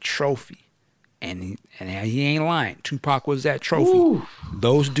become a trophy. And he ain't lying. Tupac was that trophy. Ooh.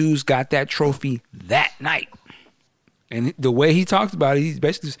 Those dudes got that trophy that night. And the way he talked about it, he's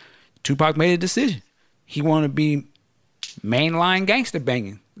basically, Tupac made a decision. He wanted to be mainline gang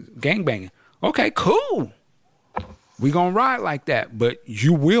banging. Okay, cool. We gonna ride like that, but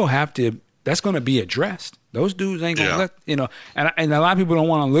you will have to. That's gonna be addressed. Those dudes ain't gonna let And a lot of people don't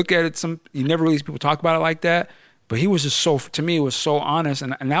want to look at it. You never really see people talk about it like that. But he was just to me, it was so honest,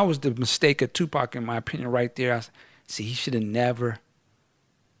 and that was the mistake of Tupac, in my opinion, right there. He should have never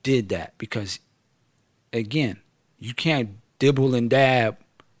did that because, again, you can't dibble and dab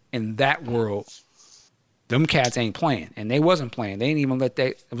in that world. Them cats ain't playing, and they wasn't playing. They didn't even let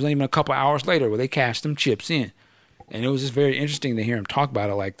that. It wasn't even a couple hours later where they cashed them chips in, and it was just very interesting to hear him talk about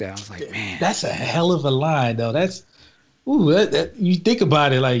it like that. I was like, man, that's a hell of a line, though. That's, you think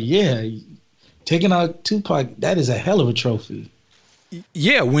about it, like, yeah, taking out Tupac, that is a hell of a trophy.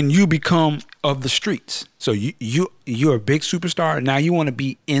 Yeah, when you become of the streets, so you're a big superstar. Now you want to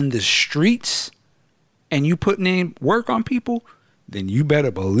be in the streets, and you putting in work on people, then you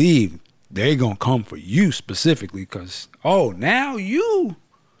better believe they're going to come for you specifically because, now you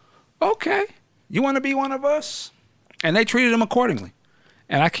want to be one of us? And they treated him accordingly.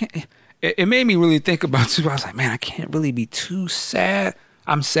 And it made me really think about Tupac. I was like, man, I can't really be too sad.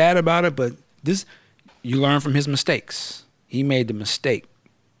 I'm sad about it, but you learn from his mistakes. He made the mistake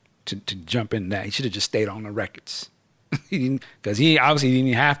to jump in that. He should have just stayed on the records. He didn't, because he obviously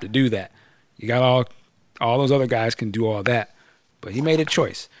didn't have to do that. You got all those other guys can do all that, but he made a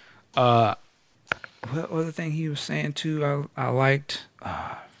choice. What other thing he was saying too? I liked.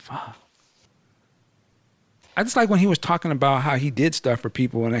 Fuck. I just like when he was talking about how he did stuff for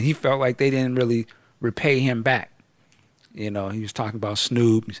people and he felt like they didn't really repay him back. He was talking about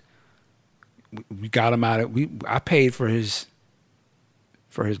Snoop. We got him out of. I paid for his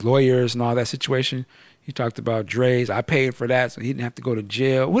lawyers and all that situation. He talked about Dre's. I paid for that, so he didn't have to go to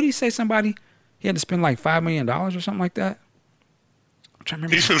jail. What did he say? He had to spend like $5 million or something like that. I'm trying to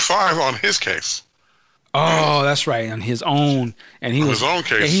remember. He spent $5 on his case. Oh, that's right, on his own. And his own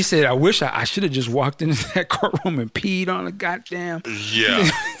case. And he said, "I wish I should have just walked into that courtroom and peed on the goddamn." Yeah.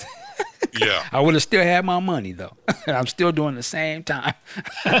 Yeah. I would have still had my money though. I'm still doing the same time.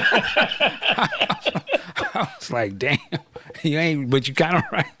 I was like, damn, you ain't, but you kind of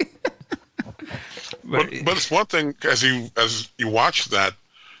right. but it's one thing as you watch that,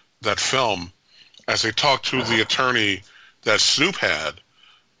 that film, as they talked to the attorney that Snoop had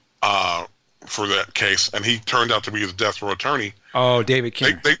for that case, and he turned out to be the death row attorney. Oh, David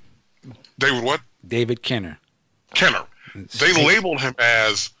Kenner. David what? David Kenner. Kenner. They labeled him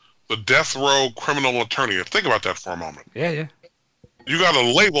as the death row criminal attorney. Think about that for a moment. Yeah. You got a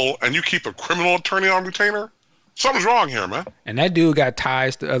label and you keep a criminal attorney on retainer? Something's wrong here, man. And that dude got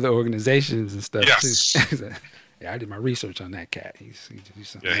ties to other organizations and stuff, too. Yeah, I did my research on that cat. He's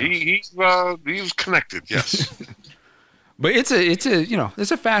connected, yes. But it's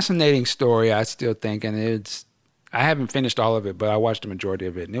a fascinating story, I still think, and I haven't finished all of it, but I watched the majority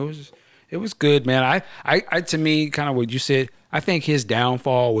of it, and it was good, man. I to me, kind of what you said, I think his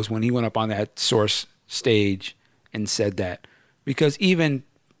downfall was when he went up on that Source stage and said that, because even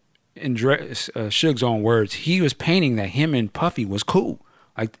in Suge's own words, he was painting that him and Puffy was cool.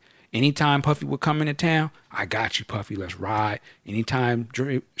 Like, anytime Puffy would come into town, I got you, Puffy, let's ride. Anytime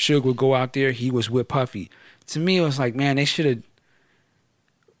Suge would go out there, he was with Puffy. To me, it was like, man, they seemed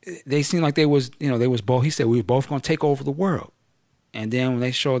like they was both, he said, we were both going to take over the world. And then when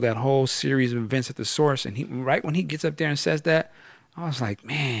they showed that whole series of events at the Source, and right when he gets up there and says that, I was like,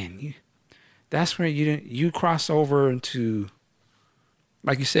 man, that's where you cross over into,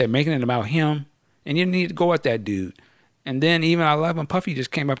 like you said, making it about him, and you need to go at that dude. And then even I love when Puffy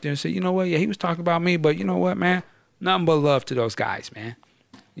just came up there and said, you know what, yeah, he was talking about me, but you know what, man, nothing but love to those guys, man.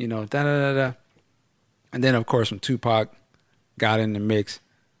 Da-da-da-da. And then, of course, when Tupac got in the mix.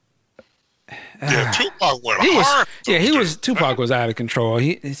 Yeah, Tupac went hard. Tupac was out of control.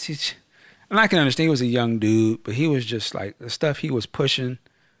 And I can understand he was a young dude, but he was just like, the stuff he was pushing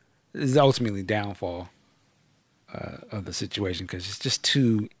is ultimately downfall of the situation, because it's just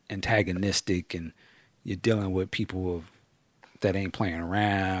too antagonistic, and you're dealing with people that ain't playing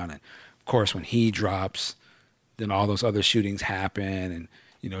around. And, of course, when he drops, then all those other shootings happen.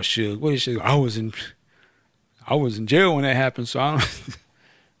 And, Suge, what is Suge? I was in jail when that happened, so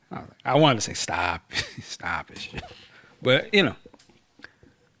I wanted to say stop it, shit. But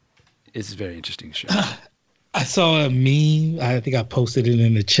it's a very interesting show. I saw a meme. I think I posted it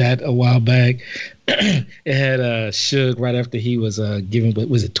in the chat a while back. It had Suge right after he was given,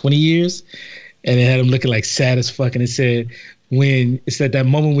 was it 20 years? And it had him looking like sad as fuck. And it said that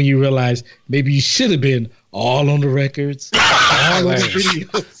moment when you realize maybe you should have been all on the records, all on the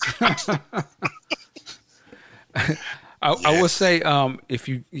videos. I will say, if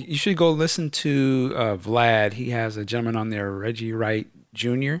you should go listen to Vlad. He has a gentleman on there, Reggie Wright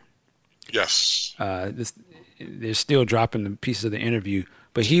Jr. Yes. They're still dropping the pieces of the interview,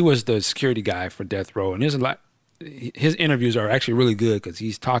 but he was the security guy for Death Row, and there's a lot. His interviews are actually really good because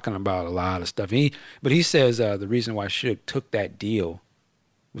he's talking about a lot of stuff. But he says the reason why Suge took that deal,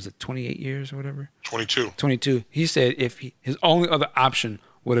 was it 28 years or whatever? 22. 22. He said his only other option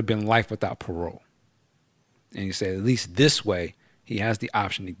would have been life without parole. And he said, at least this way, he has the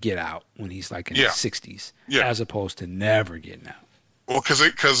option to get out when he's like in his 60s, as opposed to never getting out. Well,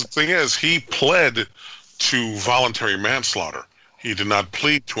 because the thing is, he pled to voluntary manslaughter. He did not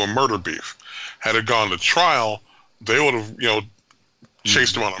plead to a murder beef. Had it gone to trial, they would have,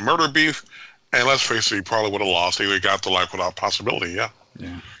 chased him on a murder beef, and let's face it, he probably would have lost. He would have got the life without possibility. Yeah.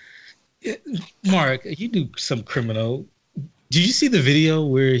 Mark, you do some criminal. Did you see the video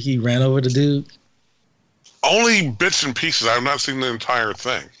where he ran over the dude? Only bits and pieces. I have not seen the entire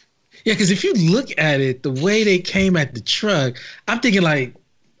thing. Yeah, because if you look at it, the way they came at the truck, I'm thinking like,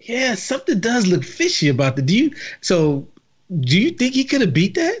 yeah, something does look fishy about the. Do you think he could have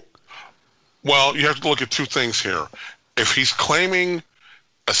beat that? Well, you have to look at two things here. If he's claiming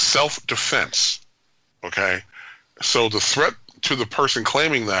a self-defense, okay, so the threat to the person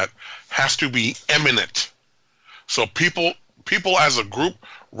claiming that has to be imminent. So people as a group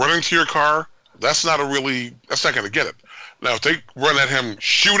running to your car, that's not going to get it. Now, if they run at him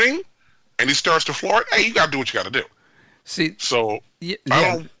shooting and he starts to floor it, hey, you got to do what you got to do. See, so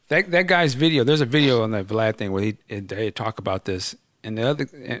that guy's video, there's a video on that Vlad thing where they talk about this. And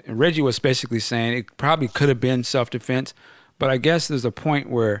Reggie was basically saying it probably could have been self-defense, but I guess there's a point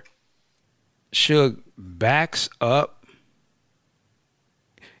where Suge backs up,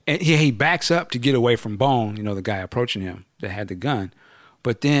 and he backs up to get away from Bone, the guy approaching him that had the gun.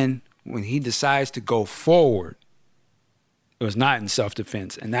 But then when he decides to go forward, it was not in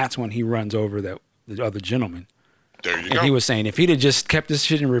self-defense, and that's when he runs over the other gentleman. There you go. And he was saying if he'd have just kept this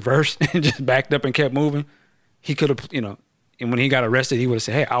shit in reverse and just backed up and kept moving, he could have, and when he got arrested, he would have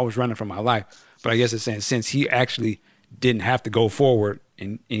said, hey, I was running for my life. But I guess it's saying since he actually didn't have to go forward,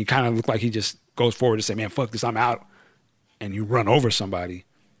 and he kind of looked like he just goes forward and say, man, fuck this, I'm out. And you run over somebody.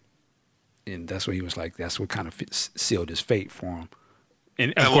 And that's what he was like, that's what kind of sealed his fate for him.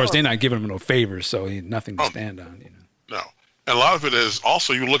 And of course, they're not giving him no favors, so he nothing to stand on. No, and a lot of it is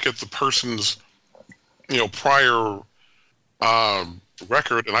also you look at the person's, prior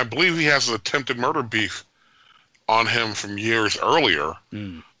record, and I believe he has an attempted murder beef on him from years earlier.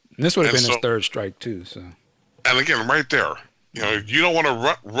 And this would have been his third strike too. So, and again, right there, you don't want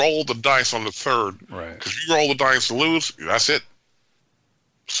to roll the dice on the third, right? Because if you roll the dice and lose, that's it.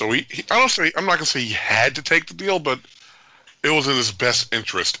 So I'm not gonna say he had to take the deal, but it was in his best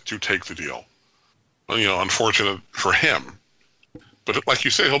interest to take the deal. Unfortunate for him, but like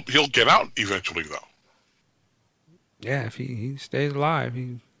you say, he'll get out eventually, though. Yeah, if he stays alive,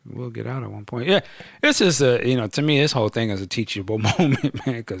 he will get out at one point. Yeah, this is to me, this whole thing is a teachable moment,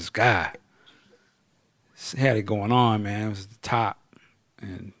 man. Because God had it going on, man. It was at the top,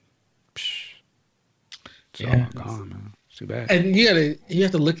 and it's all gone, man. It's too bad. And you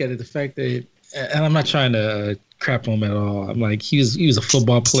have to look at it, the fact that, and I'm not trying to crap on him at all. I'm like, he was a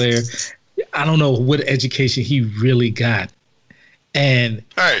football player. I don't know what education he really got, and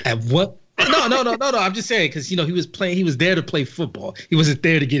at what. No. I'm just saying because he was playing. He was there to play football. He wasn't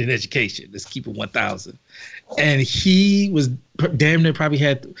there to get an education. Let's keep it 1,000. And he was damn near probably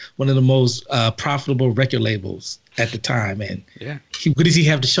had one of the most profitable record labels at the time. And what does he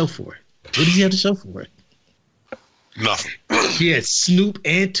have to show for it? What does he have to show for it? Nothing. He had Snoop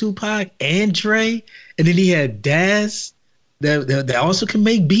and Tupac and Dre, and then he had Daz that also can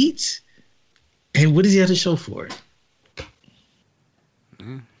make beats. And what does he have to show for it?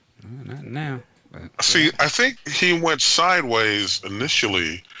 Not now. But, see, I think he went sideways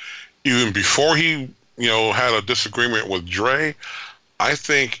initially, even before he, had a disagreement with Dre. I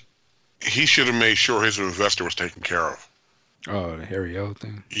think he should have made sure his investor was taken care of. Oh, the Harry O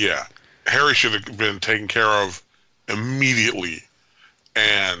thing? Yeah. Harry should have been taken care of immediately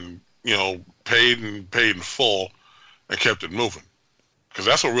and, paid in full and kept it moving. Because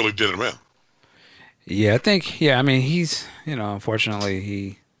that's what really did him in. Yeah, I think, he's, unfortunately,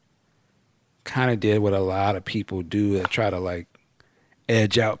 he kind of did what a lot of people do to try to,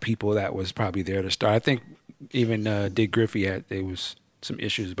 edge out people that was probably there to start. I think even Dick Griffey there was some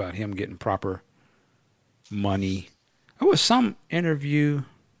issues about him getting proper money. There was some interview,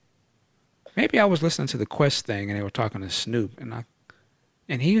 maybe I was listening to the Quest thing and they were talking to Snoop,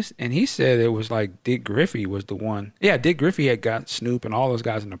 and he said it was like Dick Griffey was the one. Yeah, Dick Griffey had got Snoop and all those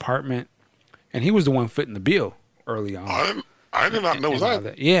guys in an apartment, and he was the one footing the bill early on. I did not know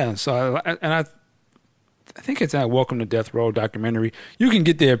that. Yeah, so I think it's that Welcome to Death Row documentary. You can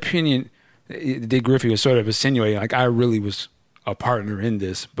get the opinion. Dick Griffey was sort of insinuating, like, I really was a partner in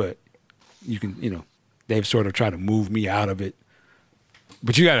this, but you can, they've sort of tried to move me out of it.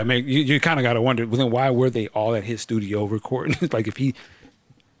 But you got to you kind of got to wonder, well, then why were they all at his studio recording? It's like if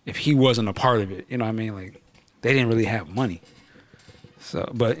he wasn't a part of it, you know what I mean? Like, they didn't really have money. So,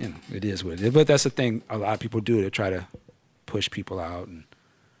 but, it is what it is. But that's the thing a lot of people do to try to push people out and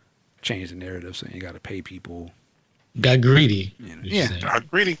change the narrative, so you got to pay people. Got greedy. Got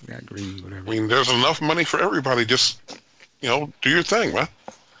greedy, whatever. I mean, there's enough money for everybody. Just, do your thing, man.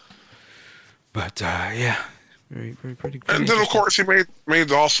 But, very, very pretty cool. And then, of course, he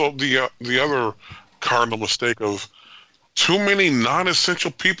made also the other cardinal mistake of too many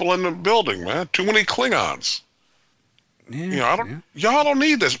non-essential people in the building, man. Too many Klingons. Y'all don't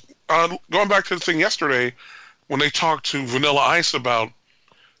need this. Going back to the thing yesterday, when they talked to Vanilla Ice about,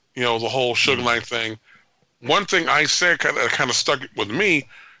 the whole Suge Knight thing, one thing I said kind of stuck with me,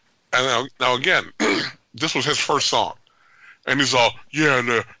 and now again, this was his first song, and he's all, I'm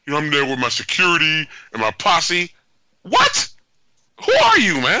there with my security and my posse. What? Who are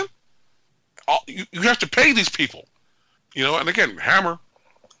you, man? You have to pay these people, and again, Hammer,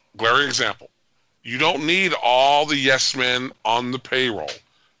 glaring example. You don't need all the yes men on the payroll.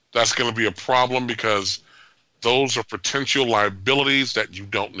 That's going to be a problem because those are potential liabilities that you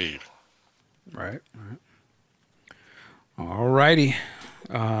don't need. Right. All righty.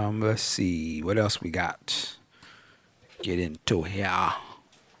 Let's see. What else we got? Get into here.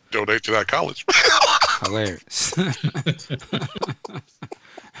 Donate to that college. Hilarious.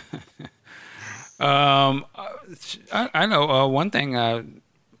 I know one thing.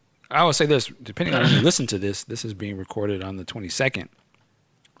 I will say this, depending on when you listen to this is being recorded on the 22nd.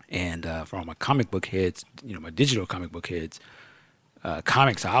 And for my comic book heads, my digital comic book heads,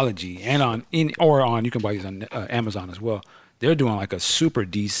 Comixology, and you can buy these on Amazon as well. They're doing like a super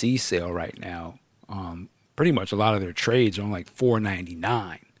DC sale right now. Pretty much a lot of their trades are on like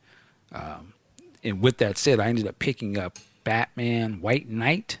 $4.99. And with that said, I ended up picking up Batman White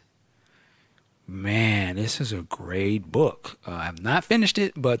Knight. Man, this is a great book. I've not finished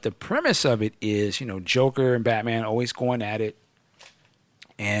it, but the premise of it is, Joker and Batman always going at it.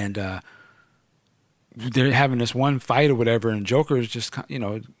 and they're having this one fight or whatever, and Joker is just,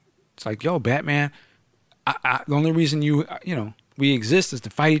 it's like, yo, Batman, the only reason we exist is to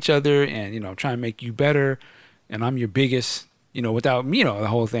fight each other and, try and make you better, and I'm your biggest, without me, the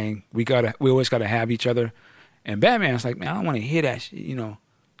whole thing, we always gotta have each other. And Batman's like, man, I don't want to hear that shit,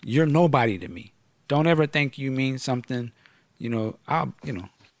 you're nobody to me. Don't ever think you mean something,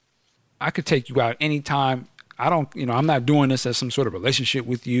 I could take you out anytime. I'm not doing this as some sort of relationship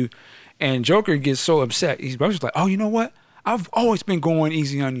with you. And Joker gets so upset. He's just like, oh, you know what? I've always been going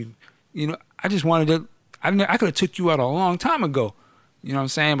easy on you. I just wanted to, I could have took you out a long time ago. You know what I'm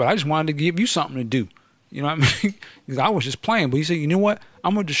saying? But I just wanted to give you something to do. You know what I mean? I was just playing. But he said, you know what?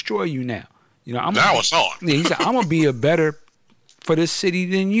 I'm going to destroy you now. Now it's on. Yeah, he said, I'm going to be a better for this city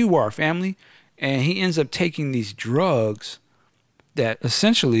than you are, family. And he ends up taking these drugs that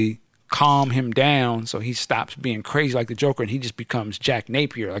essentially calm him down, so he stops being crazy like the Joker, and he just becomes Jack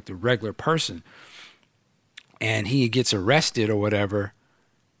Napier, like the regular person. And he gets arrested or whatever,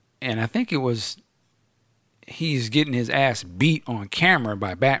 and I think it was he's getting his ass beat on camera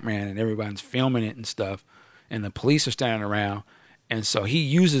by Batman, and everybody's filming it and stuff, and the police are standing around, and so he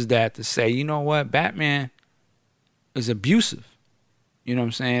uses that to say, you know what, Batman is abusive, you know what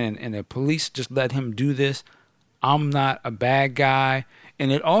I'm saying, and the police just let him do this. I'm not a bad guy.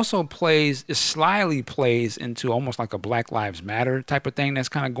 And it also slyly plays into almost like a Black Lives Matter type of thing that's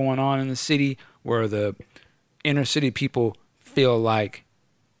kind of going on in the city, where the inner city people feel like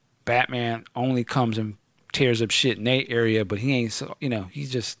Batman only comes and tears up shit in their area, but he ain't,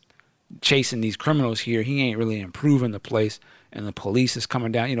 he's just chasing these criminals here. He ain't really improving the place, and the police is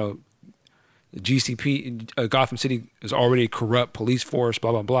coming down. The GCP, Gotham City, is already a corrupt police force,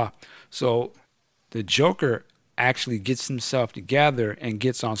 blah, blah, blah. So the Joker actually gets himself together and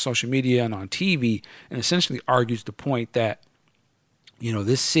gets on social media and on TV and essentially argues the point that,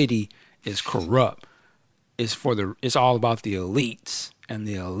 this city is corrupt. It's all about the elites, and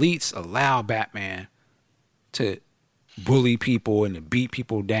the elites allow Batman to bully people and to beat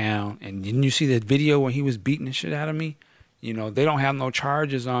people down. And didn't you see that video when he was beating the shit out of me? They don't have no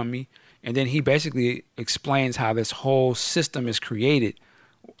charges on me. And then he basically explains how this whole system is created,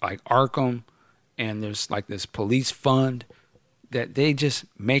 like Arkham. And there's like this police fund that they just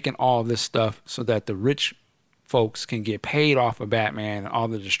making all this stuff so that the rich folks can get paid off of Batman and all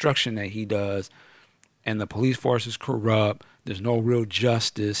the destruction that he does. And the police force is corrupt. There's no real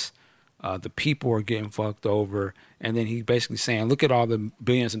justice. The people are getting fucked over. And then he's basically saying, look at all the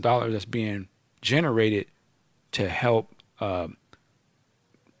billions of dollars that's being generated to help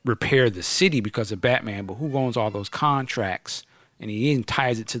repair the city because of Batman. But who owns all those contracts? And he even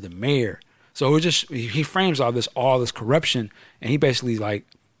ties it to the mayor. So he frames all this corruption, and he basically like,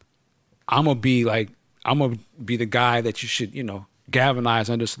 I'm gonna be the guy that you should, galvanize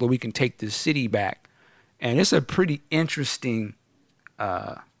under so that we can take this city back. And it's a pretty interesting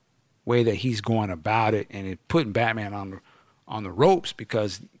way that he's going about it, and it putting Batman on the ropes,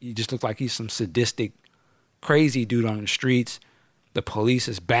 because he just looks like he's some sadistic, crazy dude on the streets. The police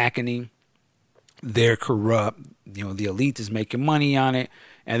is backing him. They're corrupt. The elite is making money on it.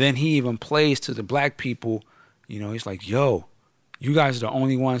 And then he even plays to the black people. He's like, yo, you guys are the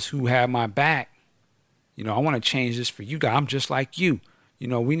only ones who have my back. I want to change this for you guys. I'm just like you.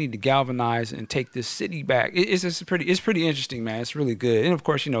 We need to galvanize and take this city back. It's pretty interesting, man. It's really good. And of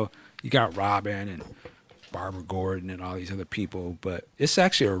course, you got Robin and Barbara Gordon and all these other people. But it's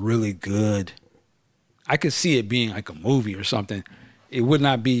actually a really good, I could see it being like a movie or something. It would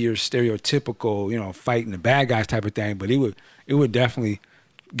not be your stereotypical, fighting the bad guys type of thing, but it would definitely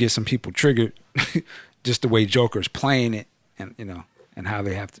get some people triggered, just the way Joker's playing it, and and how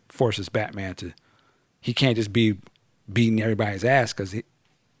they have to forces Batman to, he can't just be beating everybody's ass, because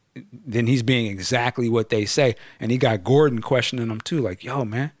then he's being exactly what they say, and he got Gordon questioning him too, like, yo,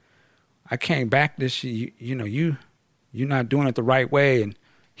 man, I can't back this. You're not doing it the right way, and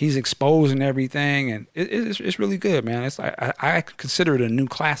he's exposing everything, and it's really good, man. It's like I consider it a new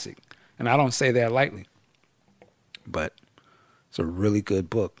classic, and I don't say that lightly, but it's a really good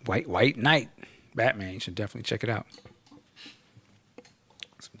book. White Knight, Batman. You should definitely check it out.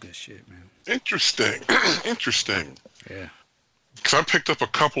 Some good shit, man. Interesting. Interesting. Yeah. Because I picked up a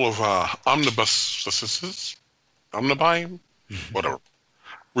couple of omnibuses, whatever,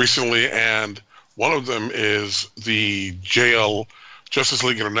 recently, and one of them is the JL Justice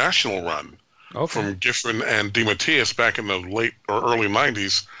League International run from Giffen and DeMatteis back in the late or early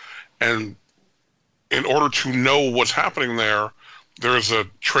 90s. And in order to know what's happening there is a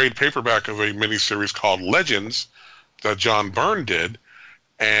trade paperback of a miniseries called Legends that John Byrne did,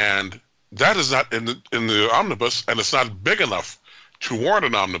 and that is not in the omnibus, and it's not big enough to warrant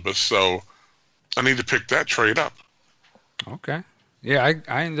an omnibus, so I need to pick that trade up. Okay. Yeah,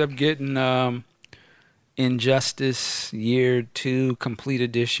 I ended up getting Injustice Year 2 Complete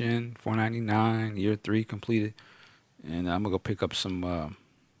Edition, $4.99, Year 3 completed. And I'm going to go pick up some, I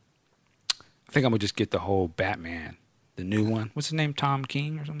think I'm going to just get the whole Batman, the new one. What's his name, Tom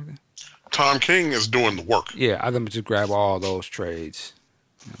King or something like that? Tom King is doing the work. Yeah, I'm going to just grab all those trades.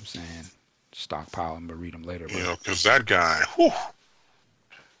 You know what I'm saying? Stockpile them, but read them later. You know, because that guy, whew,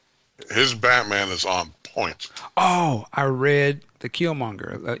 his Batman is on point. Oh, I read The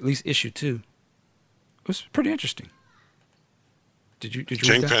Killmonger, at least issue 2. It was pretty interesting. Did you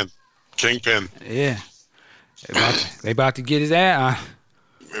read that? Kingpin. Yeah. They about to get his ass.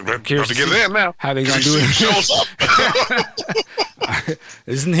 About to get it in now. How they gonna do it? Shows up.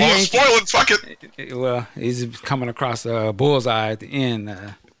 Isn't he? Well, spoil it. Fuck it. Well, he's coming across a bullseye at the end.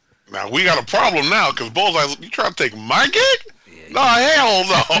 Now we got a problem now because Bullseye. You trying to take my gig? Yeah, no, hell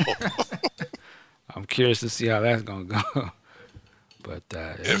no. I'm curious to see how that's gonna go. But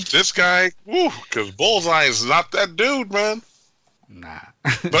if this guy, because Bullseye is not that dude, man. Nah.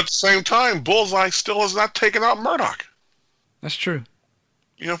 But at the same time, Bullseye still has not taken out Murdoch. That's true.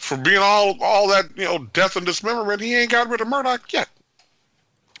 You know, for being all that, you know, death and dismemberment, he ain't got rid of Murdoch yet.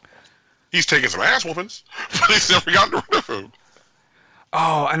 He's taking some ass whoopings, but he's never gotten rid of him.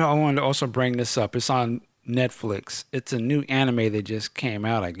 Oh, I know. I wanted to also bring this up. It's on Netflix. It's a new anime that just came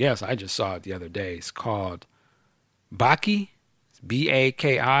out, I guess. I just saw it the other day. It's called Baki.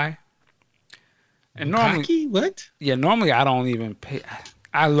 Baki. And normally, Baki? What? Yeah, normally I don't even pay.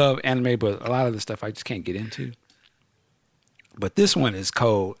 I love anime, but a lot of the stuff I just can't get into. But this one is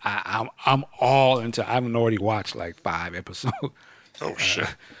cold. I'm all into. I've already watched like 5 episodes. Oh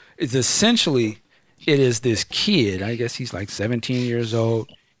shit! It's essentially, it is this kid. I guess he's like 17 years old,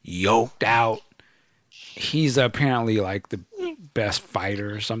 yoked out. He's apparently like the best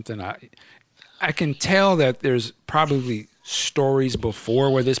fighter or something. I can tell that there's probably stories before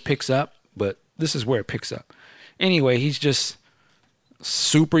where this picks up, but this is where it picks up. Anyway, he's just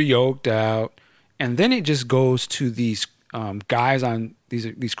super yoked out, and then it just goes to these guys on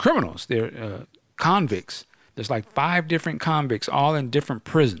these criminals. They're convicts. There's like 5 different convicts, all in different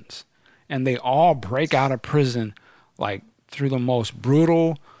prisons, and they all break out of prison like through the most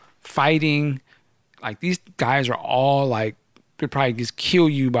brutal fighting. Like these guys are all like, could probably just kill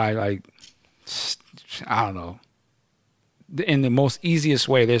you by like, I don't know, in the most easiest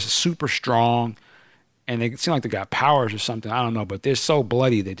way. They're super strong, and they seem like they got powers or something. I don't know, but they're so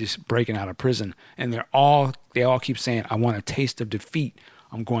bloody. They're just breaking out of prison, and they all keep saying, "I want a taste of defeat.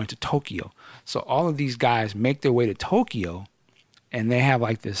 I'm going to Tokyo." So all of these guys make their way to Tokyo, and they have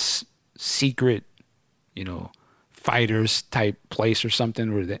like this secret, you know, fighters type place or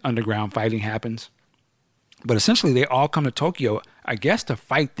something where the underground fighting happens. But essentially, they all come to Tokyo, I guess, to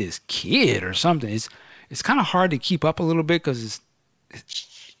fight this kid or something. It's kind of hard to keep up a little bit because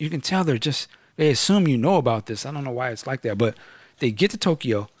you can tell they assume you know about this. I don't know why it's like that, but they get to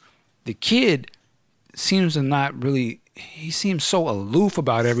Tokyo. The kid seems to not really, he seems so aloof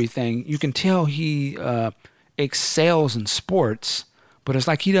about everything. You can tell he excels in sports, but it's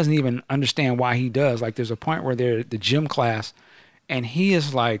like he doesn't even understand why he does. Like there's a point where they're at the gym class, and he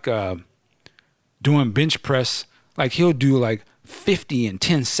is like doing bench press. Like he'll do like 50 in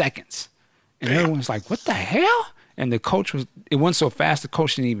 10 seconds. And everyone's like, what the hell? And the coach it went so fast, the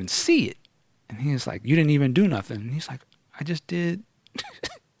coach didn't even see it. And he was like, you didn't even do nothing. And he's like, I just did.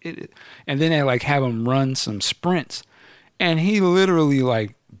 And then they like have him run some sprints. And he literally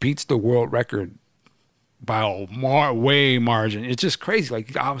like beats the world record by a way margin. It's just crazy.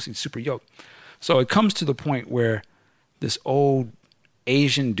 Like obviously super yoked. So it comes to the point where this old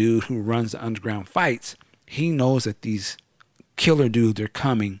Asian dude who runs the underground fights, he knows that these killer dudes are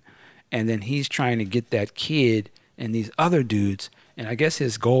coming. And then he's trying to get that kid and these other dudes. And I guess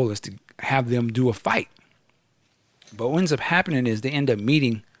his goal is to have them do a fight. But what ends up happening is they end up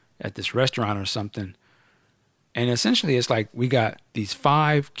meeting at this restaurant or something. And essentially it's like we got these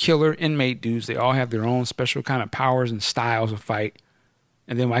 5 killer inmate dudes. They all have their own special kind of powers and styles of fight.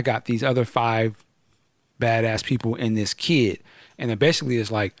 And then I got these other 5 badass people and this kid. And then basically it's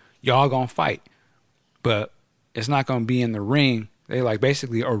like, y'all gonna fight. But it's not gonna be in the ring. They like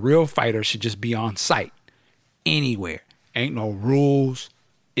basically a real fighter should just be on site anywhere. Ain't no rules.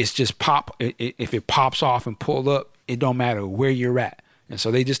 It's just pop. If it pops off and pull up, it don't matter where you're at. And so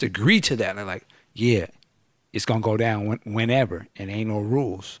they just agree to that. They're like, yeah, it's going to go down whenever, and ain't no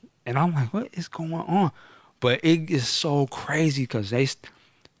rules. And I'm like, what is going on? But it is so crazy because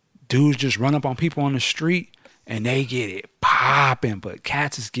dudes just run up on people on the street and they get it popping. But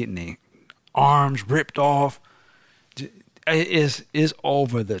cats is getting their arms ripped off. is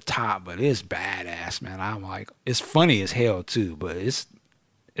over the top, but it's badass, man. I'm like, it's funny as hell too, but it's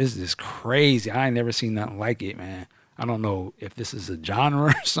just crazy. I ain't never seen nothing like it, man. I don't know if this is a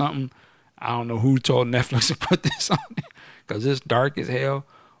genre or something. I don't know who told Netflix to put this on because it's dark as hell,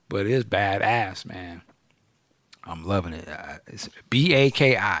 but it's badass, man. I'm loving it. It's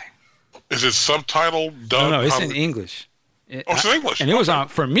Baki. Is it subtitled? Dubbed? No, it's in English. It's in English. And it was on,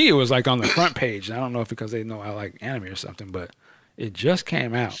 for me, it was like on the front page. I don't know if because they know I like anime or something, but it just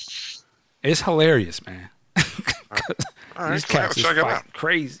came out. It's hilarious, man. All right, These cats is check it fighting out.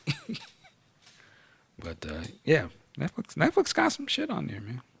 crazy. But yeah, Netflix got some shit on there,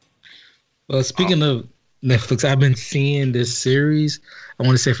 man. Well, speaking of Netflix, I've been seeing this series, I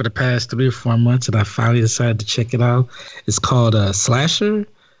want to say for the past 3 or 4 months, and I finally decided to check it out. It's called Slasher.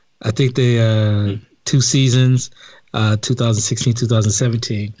 I think they 2 seasons, 2016,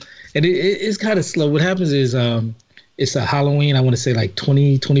 2017. And it's kind of slow. What happens is it's a Halloween, I want to say like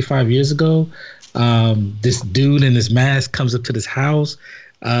 20, 25 years ago. This dude in this mask comes up to this house,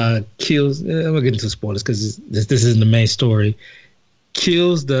 kills, I'm going to get into spoilers because this isn't the main story.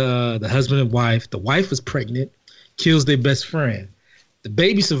 Kills the husband and wife. The wife was pregnant, kills their best friend. The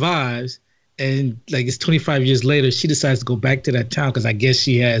baby survives, and like it's 25 years later, she decides to go back to that town because I guess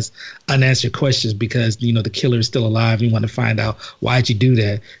she has unanswered questions because, the killer is still alive and you want to find out why'd you do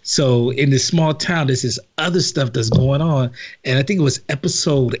that. So in this small town, there's this other stuff that's going on. And I think it was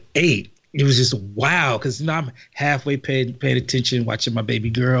episode 8. It was just wow, because I'm halfway paying attention, watching my baby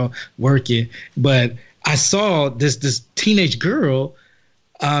girl working. But I saw this teenage girl.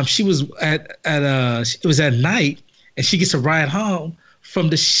 She was it was at night, and she gets a ride home from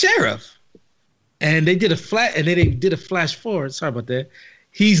the sheriff, and they did a flash forward. Sorry about that.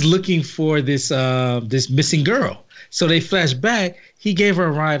 He's looking for this missing girl. So they flash back. He gave her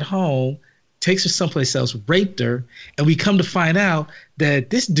a ride home, takes her someplace else, raped her, and we come to find out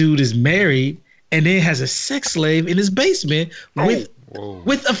that this dude is married and then has a sex slave in his basement with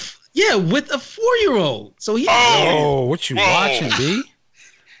a 4-year-old. So what you watching, B?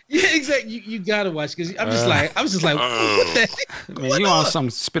 Yeah, exactly. You gotta watch because I was just like, what the heck? Man, you on some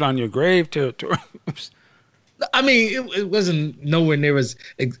spit on your grave territory. I mean, it wasn't nowhere near as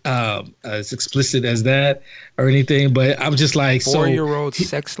explicit as that or anything, but I was just like, 4-year-old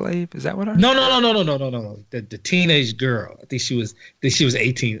sex slave? Is that what I heard? No. The teenage girl. I think she was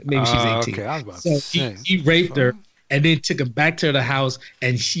 18. Maybe she was 18. Okay, I was about to say. He raped her and then took her back to the house,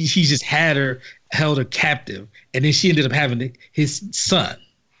 and he just held her captive, and then she ended up having his son.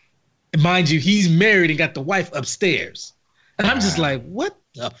 And mind you, he's married and got the wife upstairs. And I'm just like, what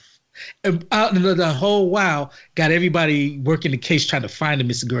the and the whole while got everybody working the case trying to find the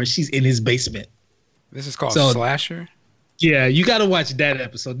missing girl. She's in his basement. This is called Slasher? Yeah, you got to watch that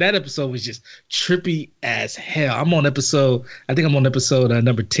episode. That episode was just trippy as hell. I think I'm on episode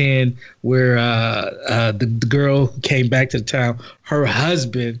number 10 where the girl who came back to the town, her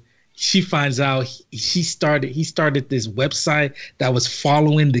husband, she finds out he started this website that was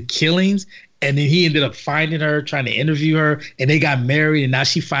following the killings. And then he ended up finding her, trying to interview her, and they got married. And now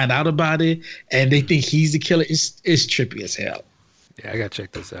she find out about it, and they think he's the killer. It's trippy as hell. Yeah, I gotta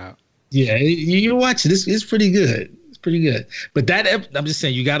check this out. Yeah, you watch it. It's pretty good. It's pretty good. But I'm just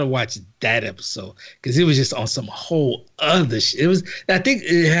saying, you got to watch that episode because it was just on some whole other shit. It was. I think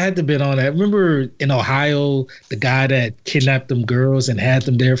it had to been on that. Remember in Ohio, the guy that kidnapped them girls and had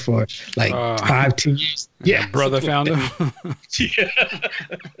them there for like 5-10 years. Yeah, brother found them. Yeah.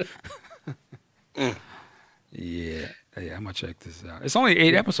 Yeah, I'm gonna check this out. It's only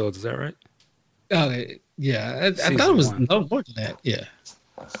 8 episodes, is that right? Yeah, I thought it was more than that. Yeah,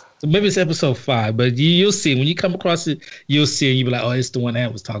 so maybe it's episode 5, but you'll see when you come across it. You'll see and you'll be like, oh, it's the one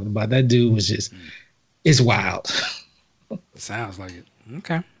Ant was talking about. That dude was just, it's wild. Sounds like it.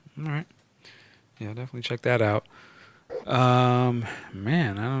 Okay, all right. Yeah, definitely check that out.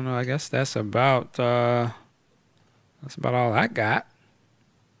 Man, I don't know. I guess that's about all I got.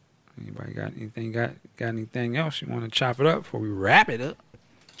 Anybody got anything? Got anything else you want to chop it up before we wrap it up?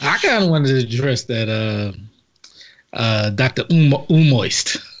 I kind of wanted to address that Dr.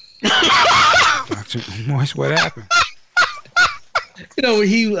 Umoist. Dr. Umoist, what happened?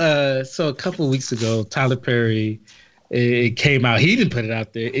 So a couple of weeks ago, Tyler Perry, it came out. He didn't put it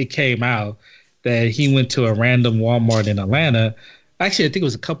out there. It came out that he went to a random Walmart in Atlanta. Actually, I think it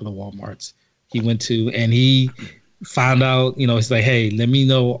was a couple of Walmarts he went to, and he found out, it's like, hey, let me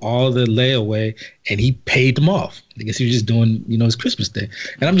know all the layaway, and he paid them off. I guess he was just doing, his Christmas day.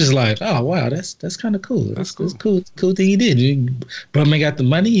 And I'm just like, oh wow, that's kind of cool. That's cool. That's cool thing he did. Brother got the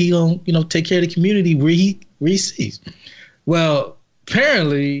money. He gonna, take care of the community where he sees. Well,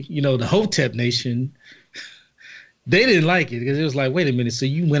 apparently, the Hotep Nation, They didn't like it because it was like, wait a minute. So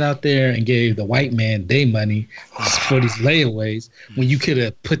you went out there and gave the white man their money for these layaways when you could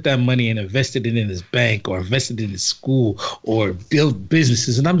have put that money and invested it in his bank or invested it in his school or built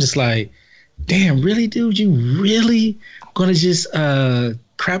businesses. And I'm just like, damn, really, dude? You really gonna just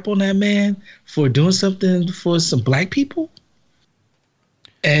crap on that man for doing something for some black people?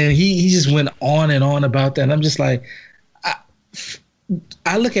 And he just went on and on about that. And I'm just like,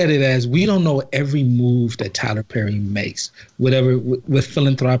 I look at it as we don't know every move that Tyler Perry makes, whatever with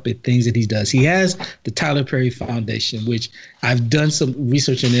philanthropic things that he does. He has the Tyler Perry Foundation, which I've done some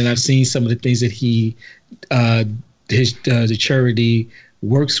research in, and I've seen some of the things that the charity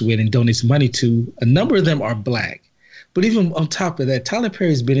works with and donates money to. A number of them are black. But even on top of that, Tyler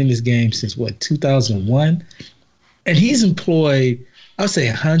Perry's been in this game since 2001, and he's employed, I would say,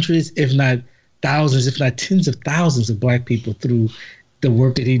 hundreds, if not thousands, if not tens of thousands of black people through the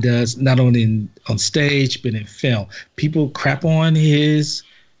work that he does, not only on stage, but in film. People crap on his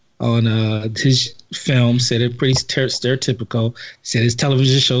film, said it pretty stereotypical, said his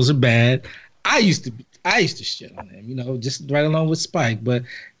television shows are bad. I used to shit on him, just right along with Spike. But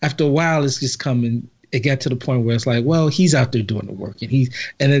after a while, it's just coming. It got to the point where it's like, well, he's out there doing the work, and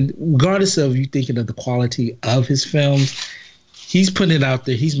then regardless of you thinking of the quality of his films, he's putting it out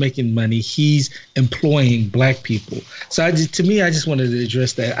there. He's making money. He's employing black people. So I just wanted to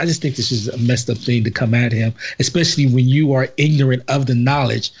address that. I just think this is a messed up thing to come at him, especially when you are ignorant of the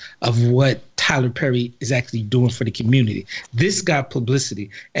knowledge of what Tyler Perry is actually doing for the community. This got publicity,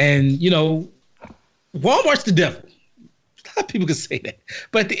 and Walmart's the devil. A lot of people can say that,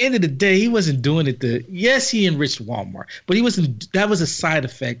 but at the end of the day, he wasn't doing it yes, he enriched Walmart, but he wasn't. That was a side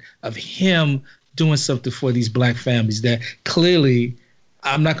effect of him doing something for these black families that clearly,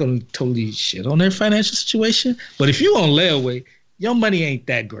 I'm not going to totally shit on their financial situation, but if you on layaway, your money ain't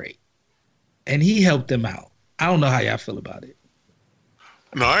that great. And he helped them out. I don't know how y'all feel about it.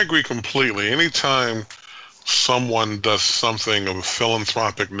 No, I agree completely. Anytime someone does something of a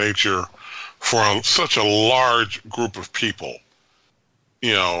philanthropic nature for such a large group of people,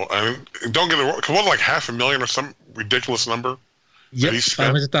 I mean, don't get it wrong, because what, like 500,000 or some ridiculous number? Yes,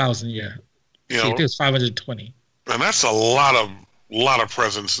 500,000, yeah. I think it's 520. And that's a lot of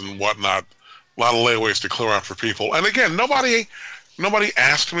presents and whatnot, a lot of layaways to clear out for people. And again, nobody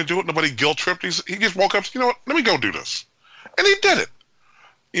asked him to do it. Nobody guilt tripped. He just woke up and said, you know what, let me go do this. And he did it.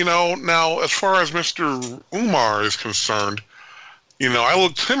 Now, as far as Mr. Umar is concerned, I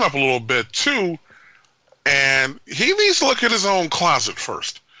looked him up a little bit too, and he needs to look at his own closet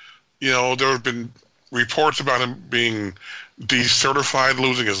first. There have been reports about him being decertified,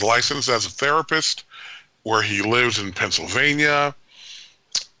 losing his license as a therapist, where he lives in Pennsylvania,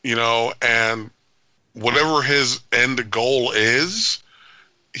 and whatever his end goal is,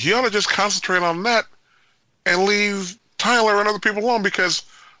 he ought to just concentrate on that and leave Tyler and other people alone, because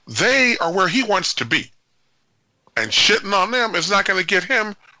they are where he wants to be. And shitting on them is not going to get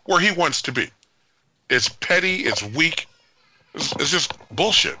him where he wants to be. It's petty, it's weak, it's just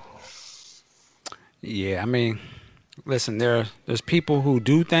bullshit. Yeah, I mean, listen, there's people who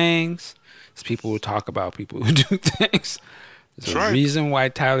do things. There's people who talk about people who do things. There's a reason why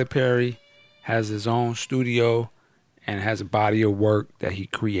Tyler Perry has his own studio and has a body of work that he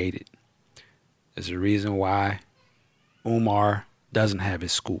created. There's a reason why Umar doesn't have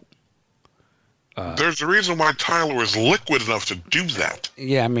his school. There's a reason why Tyler is liquid enough to do that.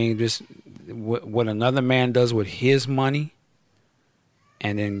 Yeah, I mean, just what another man does with his money,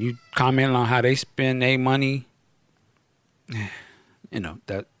 and then you comment on how they spend their money,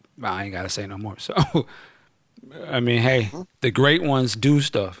 that I ain't got to say no more. So, I mean, hey, the great ones do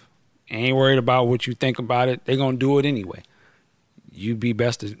stuff. Ain't worried about what you think about it. They're going to do it anyway. You be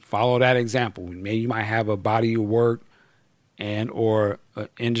best to follow that example. Maybe you might have a body of work and or an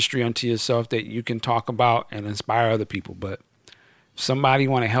industry unto yourself that you can talk about and inspire other people. But if somebody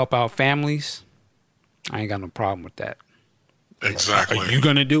want to help out families, I ain't got no problem with that. Exactly. Are you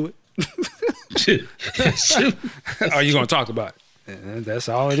going to do it? Are you going to talk about it? That's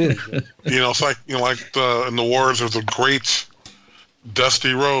all it is. It's like, in the words of the great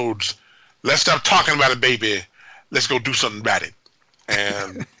Dusty Rhodes, let's stop talking about it, baby. Let's go do something about it.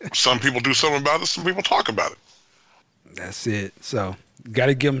 And some people do something about it. Some people talk about it. That's it. So, got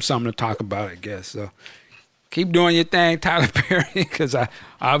to give them something to talk about, I guess. So, keep doing your thing, Tyler Perry, because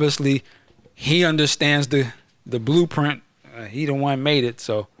obviously he understands the blueprint. He the one made it.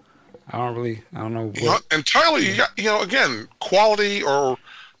 So, I don't know. And Tyler, again, quality or,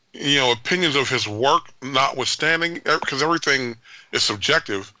 opinions of his work notwithstanding, because everything is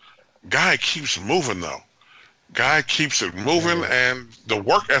subjective, guy keeps moving, though. Guy keeps it moving, and the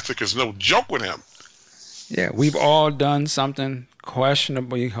work ethic is no joke with him. Yeah, we've all done something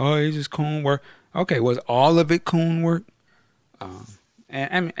questionable. Oh, it's just coon work. Okay, was all of it coon work? And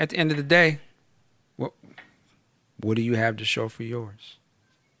I mean, at the end of the day, what do you have to show for yours?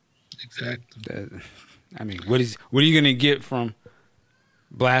 Exactly. I mean, what are you gonna get from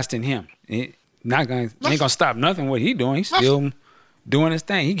blasting him? Ain't gonna stop nothing. What he doing? He's still doing his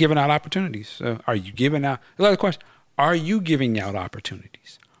thing. He giving out opportunities. So, are you giving out? Another question: are you giving out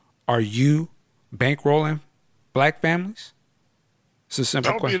opportunities? Are you bankrolling black families? It's a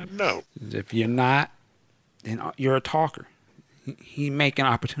simple question. No. If you're not, then you're a talker. He making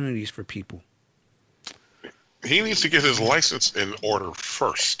opportunities for people. He needs to get his license in order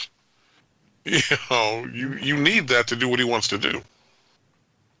first. You need that to do what he wants to do.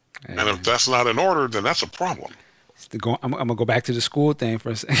 And if that's not in order, then that's a problem. I'm gonna go back to the school thing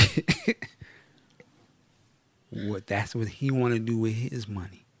for a second. That's what he want to do with his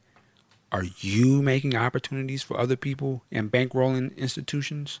money. Are you making opportunities for other people and bankrolling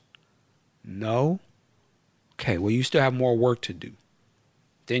institutions? No. Okay, well, you still have more work to do.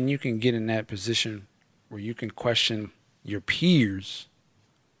 Then you can get in that position where you can question your peers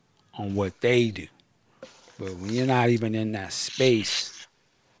on what they do. But when you're not even in that space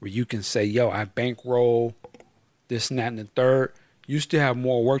where you can say, yo, I bankroll this and that and the third, you still have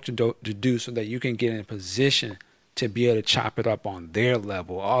more work to do so that you can get in a position to be able to chop it up on their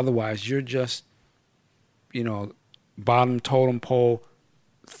level. Otherwise, you're just, bottom totem pole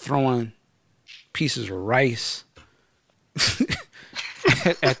throwing pieces of rice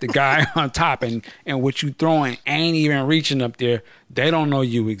at the guy on top, and what you throwing ain't even reaching up there. They don't know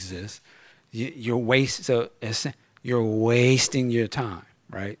you exist. You're wasting your time,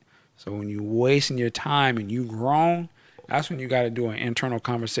 right? So when you're wasting your time and you grown, that's when you got to do an internal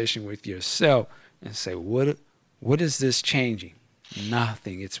conversation with yourself and say, what is this changing?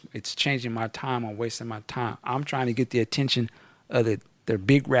 Nothing. It's changing my time. I'm wasting my time. I'm trying to get the attention of the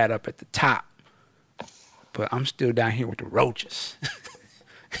big rat up at the top, but I'm still down here with the roaches.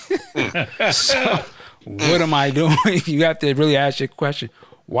 So what am I doing? You have to really ask your question.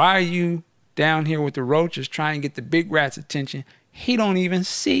 Why are you down here with the roaches trying to get the big rat's attention? He don't even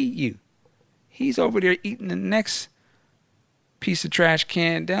see you. He's over there eating the next piece of trash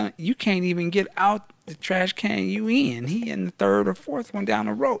can down. You can't even get out the trash can you in. He in the third or fourth one down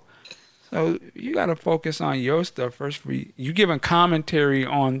the road. So you got to focus on your stuff first. You giving commentary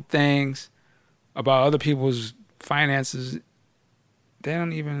on things about other people's finances. They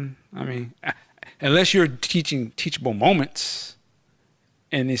don't even, unless you're teaching teachable moments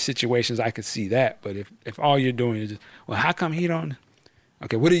in these situations, I could see that. But if all you're doing is just, well, how come he don't?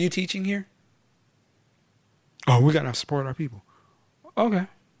 Okay, what are you teaching here? Oh, we got to support our people. Okay.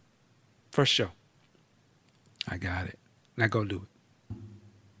 First show. I got it. Now go do it.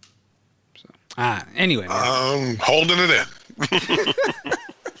 So, anyway. Man. Holding it in.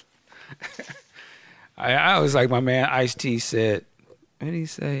 I was like my man Ice-T said, what did he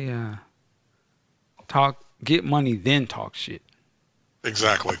say? Get money, then talk shit.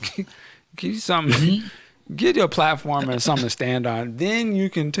 Exactly. Get you something, get your platform and something to stand on. Then you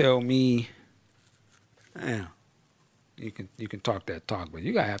can tell me, you can talk that talk, but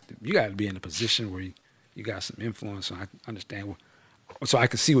you gotta be in a position where you got some influence, so I can understand so I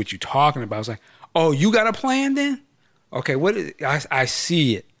can see what you're talking about. It's like, oh, you got a plan then? Okay, I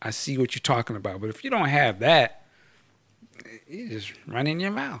see it. I see what you're talking about. But if you don't have that, you just run in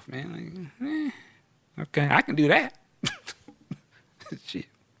your mouth, man. Like, okay, I can do that. Shit.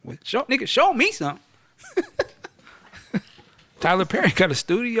 Show me something. Tyler Perry got a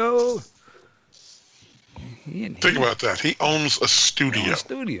studio. Think about that. He owns a studio.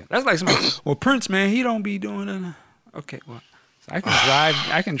 That's like somebody. Well, Prince, man, he don't be doing it. Okay, well, so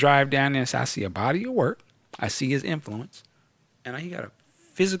I can drive down there and say, I see a body of work. I see his influence, and he got a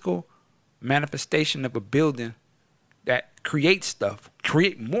physical manifestation of a building that create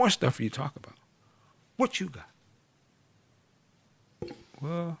more stuff for you to talk about. What you got?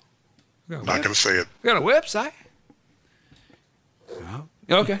 Well, not going to say it. We got a website. Oh,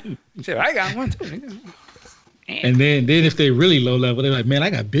 okay. Shit, I got one too. And then if they really low level, they're like, man, I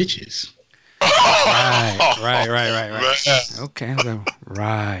got bitches. Right. Okay.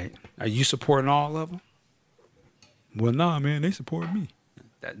 Right. Are you supporting all of them? Well, nah, man, they support me.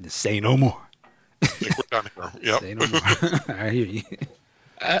 Say no more. I think we're done here. Yep. Say no more. I hear you.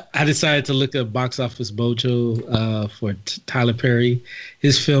 I decided to look up Box Office Mojo for Tyler Perry.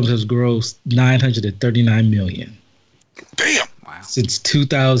 His films has grossed $939 million. Damn. Wow. Since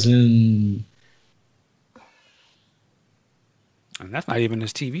 2000. And that's not even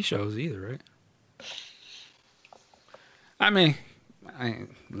his TV shows either, right? I mean,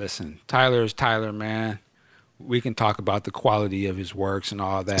 listen, Tyler is Tyler, man. we can talk about the quality of his works and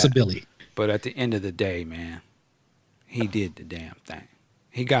all that. Possibility. But at the end of the day, man, he did the damn thing.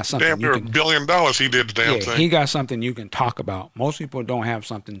 He got something. Damn near $1 billion. He did the damn thing. He got something you can talk about. Most people don't have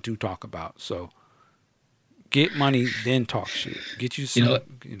something to talk about. So get money, then talk shit. Get you some.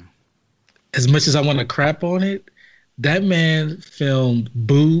 As much as I want to crap on it, that man filmed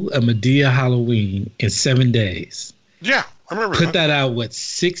Boo a Medea Halloween in 7 days. Yeah, I remember Put that out,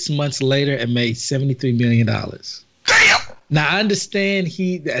 6 months later and made $73 million. Damn! Now, I understand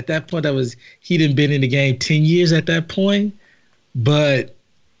at that point, he didn't been in the game 10 years at that point, but,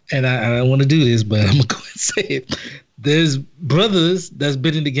 and I don't want to do this, but I'm going to go and say it. There's brothers that's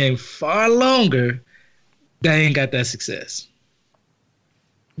been in the game far longer that ain't got that success.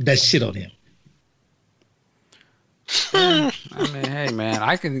 That shit on him. Yeah, I mean, hey man,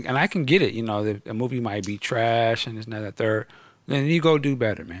 I can get it. The movie might be trash and this and that, that third. Then you go do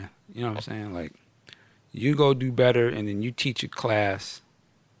better, man. You know what I'm saying? Like, you go do better, and then you teach a class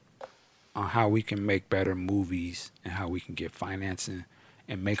on how we can make better movies and how we can get financing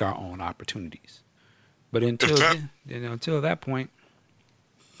and make our own opportunities. But until that point,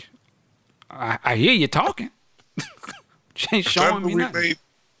 I hear you talking. Ain't showing me nothing.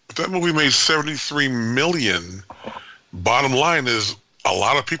 If that movie made $73 million, bottom line is a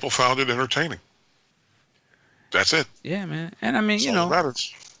lot of people found it entertaining. That's it. Yeah, man. And I mean, That's all that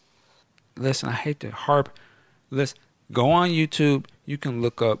matters. Listen, I hate to harp. Listen, go on YouTube. You can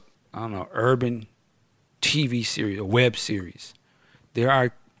look up, I don't know, urban TV series, a web series. There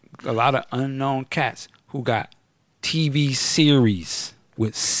are a lot of unknown cats who got TV series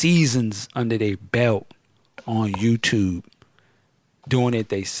with seasons under their belt on YouTube, doing it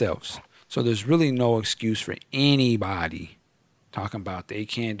themselves. So there's really no excuse for anybody talking about they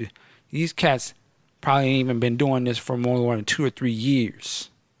can't do. These cats probably ain't even been doing this for more than 2 or 3 years.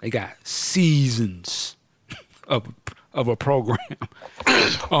 They got seasons of a program.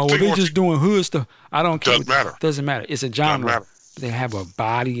 Oh, well, they just doing hood stuff. I don't care. Doesn't matter. Doesn't matter. It's a genre. They have a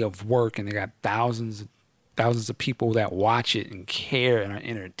body of work, and they got thousands of people that watch it and care and are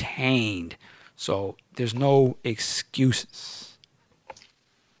entertained. So there's no excuses.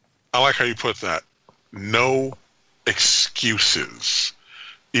 I like how you put that. No excuses.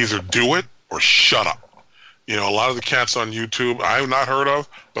 Either do it or shut up. A lot of the cats on YouTube I have not heard of,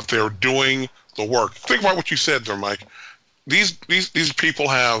 but they're doing the work. Think about what you said there, Mike. These people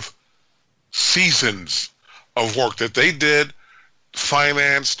have seasons of work that they did,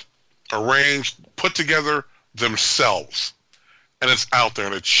 financed, arranged, put together themselves. And it's out there,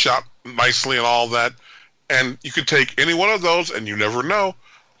 and it's shot nicely and all that. And you could take any one of those, and you never know.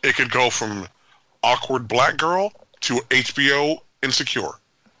 It could go from Awkward Black Girl to HBO Insecure.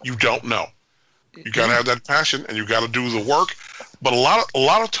 You don't know. You got to have that passion, and you got to do the work. But a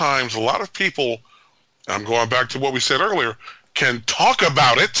lot of times, a lot of people, I'm going back to what we said earlier, can talk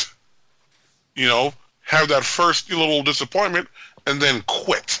about it, have that first little disappointment, and then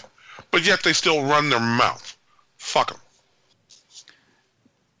quit. But yet they still run their mouth. Fuck them.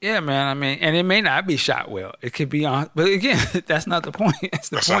 Yeah, man. I mean, and it may not be shot well. It could be on, but again, that's not the point.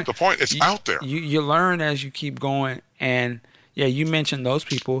 That's not the point. It's out there. You learn as you keep going, and yeah, you mentioned those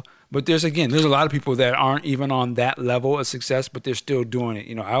people, but there's a lot of people that aren't even on that level of success, but they're still doing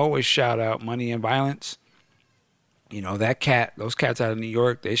it. I always shout out Money and Violence. Those cats out of New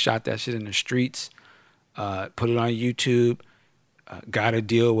York, they shot that shit in the streets, put it on YouTube, got a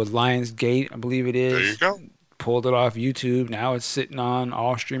deal with Lionsgate, I believe it is. There you go. Pulled it off YouTube. Now it's sitting on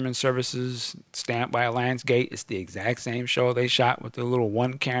all streaming services, stamped by Lionsgate. It's the exact same show they shot with the little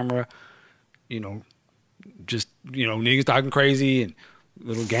one camera, niggas talking crazy and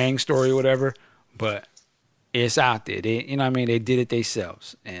little gang story or whatever. But it's out there. They, they did it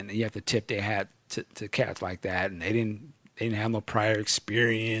themselves. And you have to tip their hat to cats like that. And they didn't have no prior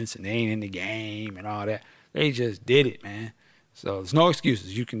experience, and they ain't in the game and all that. They just did it, man. So there's no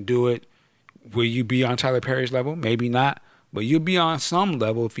excuses. You can do it. Will you be on Tyler Perry's level? Maybe not. But you'll be on some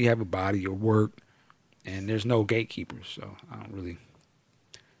level if you have a body of work, and there's no gatekeepers. So I don't really.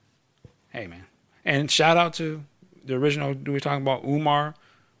 Hey, man. And shout out to the original, we were talking about Umar.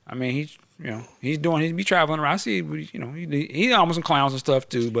 I mean, he's be traveling around. I see, he almost some clowns and stuff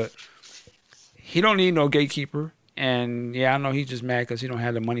too, but he don't need no gatekeeper. And yeah, I know he's just mad because he don't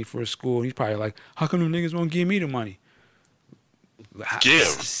have the money for his school. He's probably like, how come them niggas won't give me the money?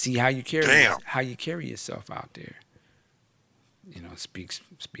 See how you carry yourself out there. Speaks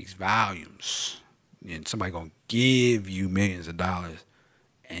volumes. And somebody gonna give you millions of dollars,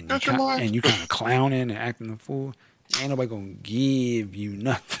 and you kind of clowning and acting a fool. Ain't nobody gonna give you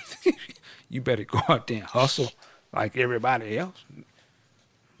nothing. You better go out there and hustle like everybody else.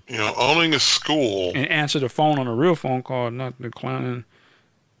 owning a school. And answer the phone on a real phone call, not declining.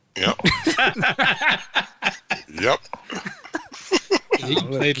 Yep. Yep. He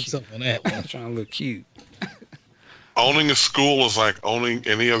played himself on that one. Trying to look cute. Owning a school is like owning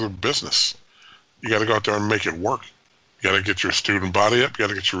any other business. You got to go out there and make it work. You got to get your student body up. You got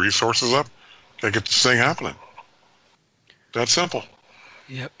to get your resources up. You got to get this thing happening. That's simple.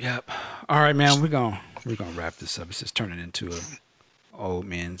 Yep. All right, man. We're gonna wrap this up. It's just turning into a old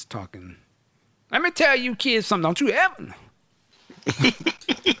man's talking. Let me tell you kids something. Don't you ever.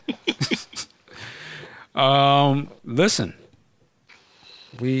 Listen.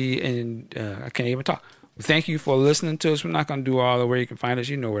 I can't even talk. Thank you for listening to us. We're not going to do all the way you can find us.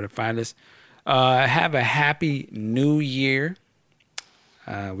 You know where to find us. Have a happy new year.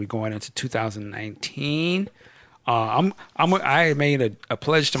 We're going into 2019. I made a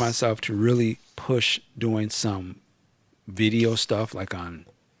pledge to myself to really push doing some video stuff like on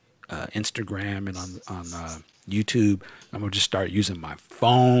Instagram and on YouTube. I'm going to just start using my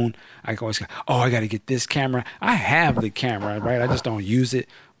phone. I can always go, I got to get this camera. I have the camera, right? I just don't use it.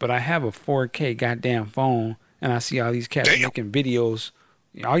 But I have a 4K goddamn phone, and I see all these cats making videos.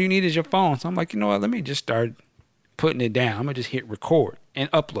 All you need is your phone. So I'm like, you know what? Let me just start putting it down. I'm going to just hit record and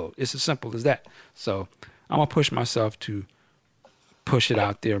upload. It's as simple as that. So I'm going to push myself to push it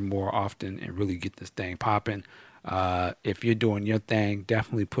out there more often and really get this thing popping. If you're doing your thing,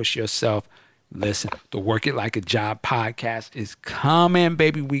 definitely push yourself. Listen, the Work It Like a Job podcast is coming,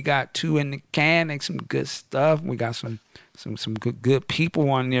 baby. We got 2 in the can. Make some good stuff. We got some good people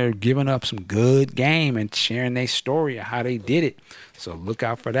on there giving up some good game and sharing their story of how they did it. So look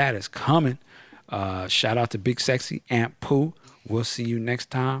out for that. It's coming. Shout out to Big Sexy Aunt Pooh. We'll see you next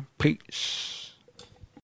time. Peace.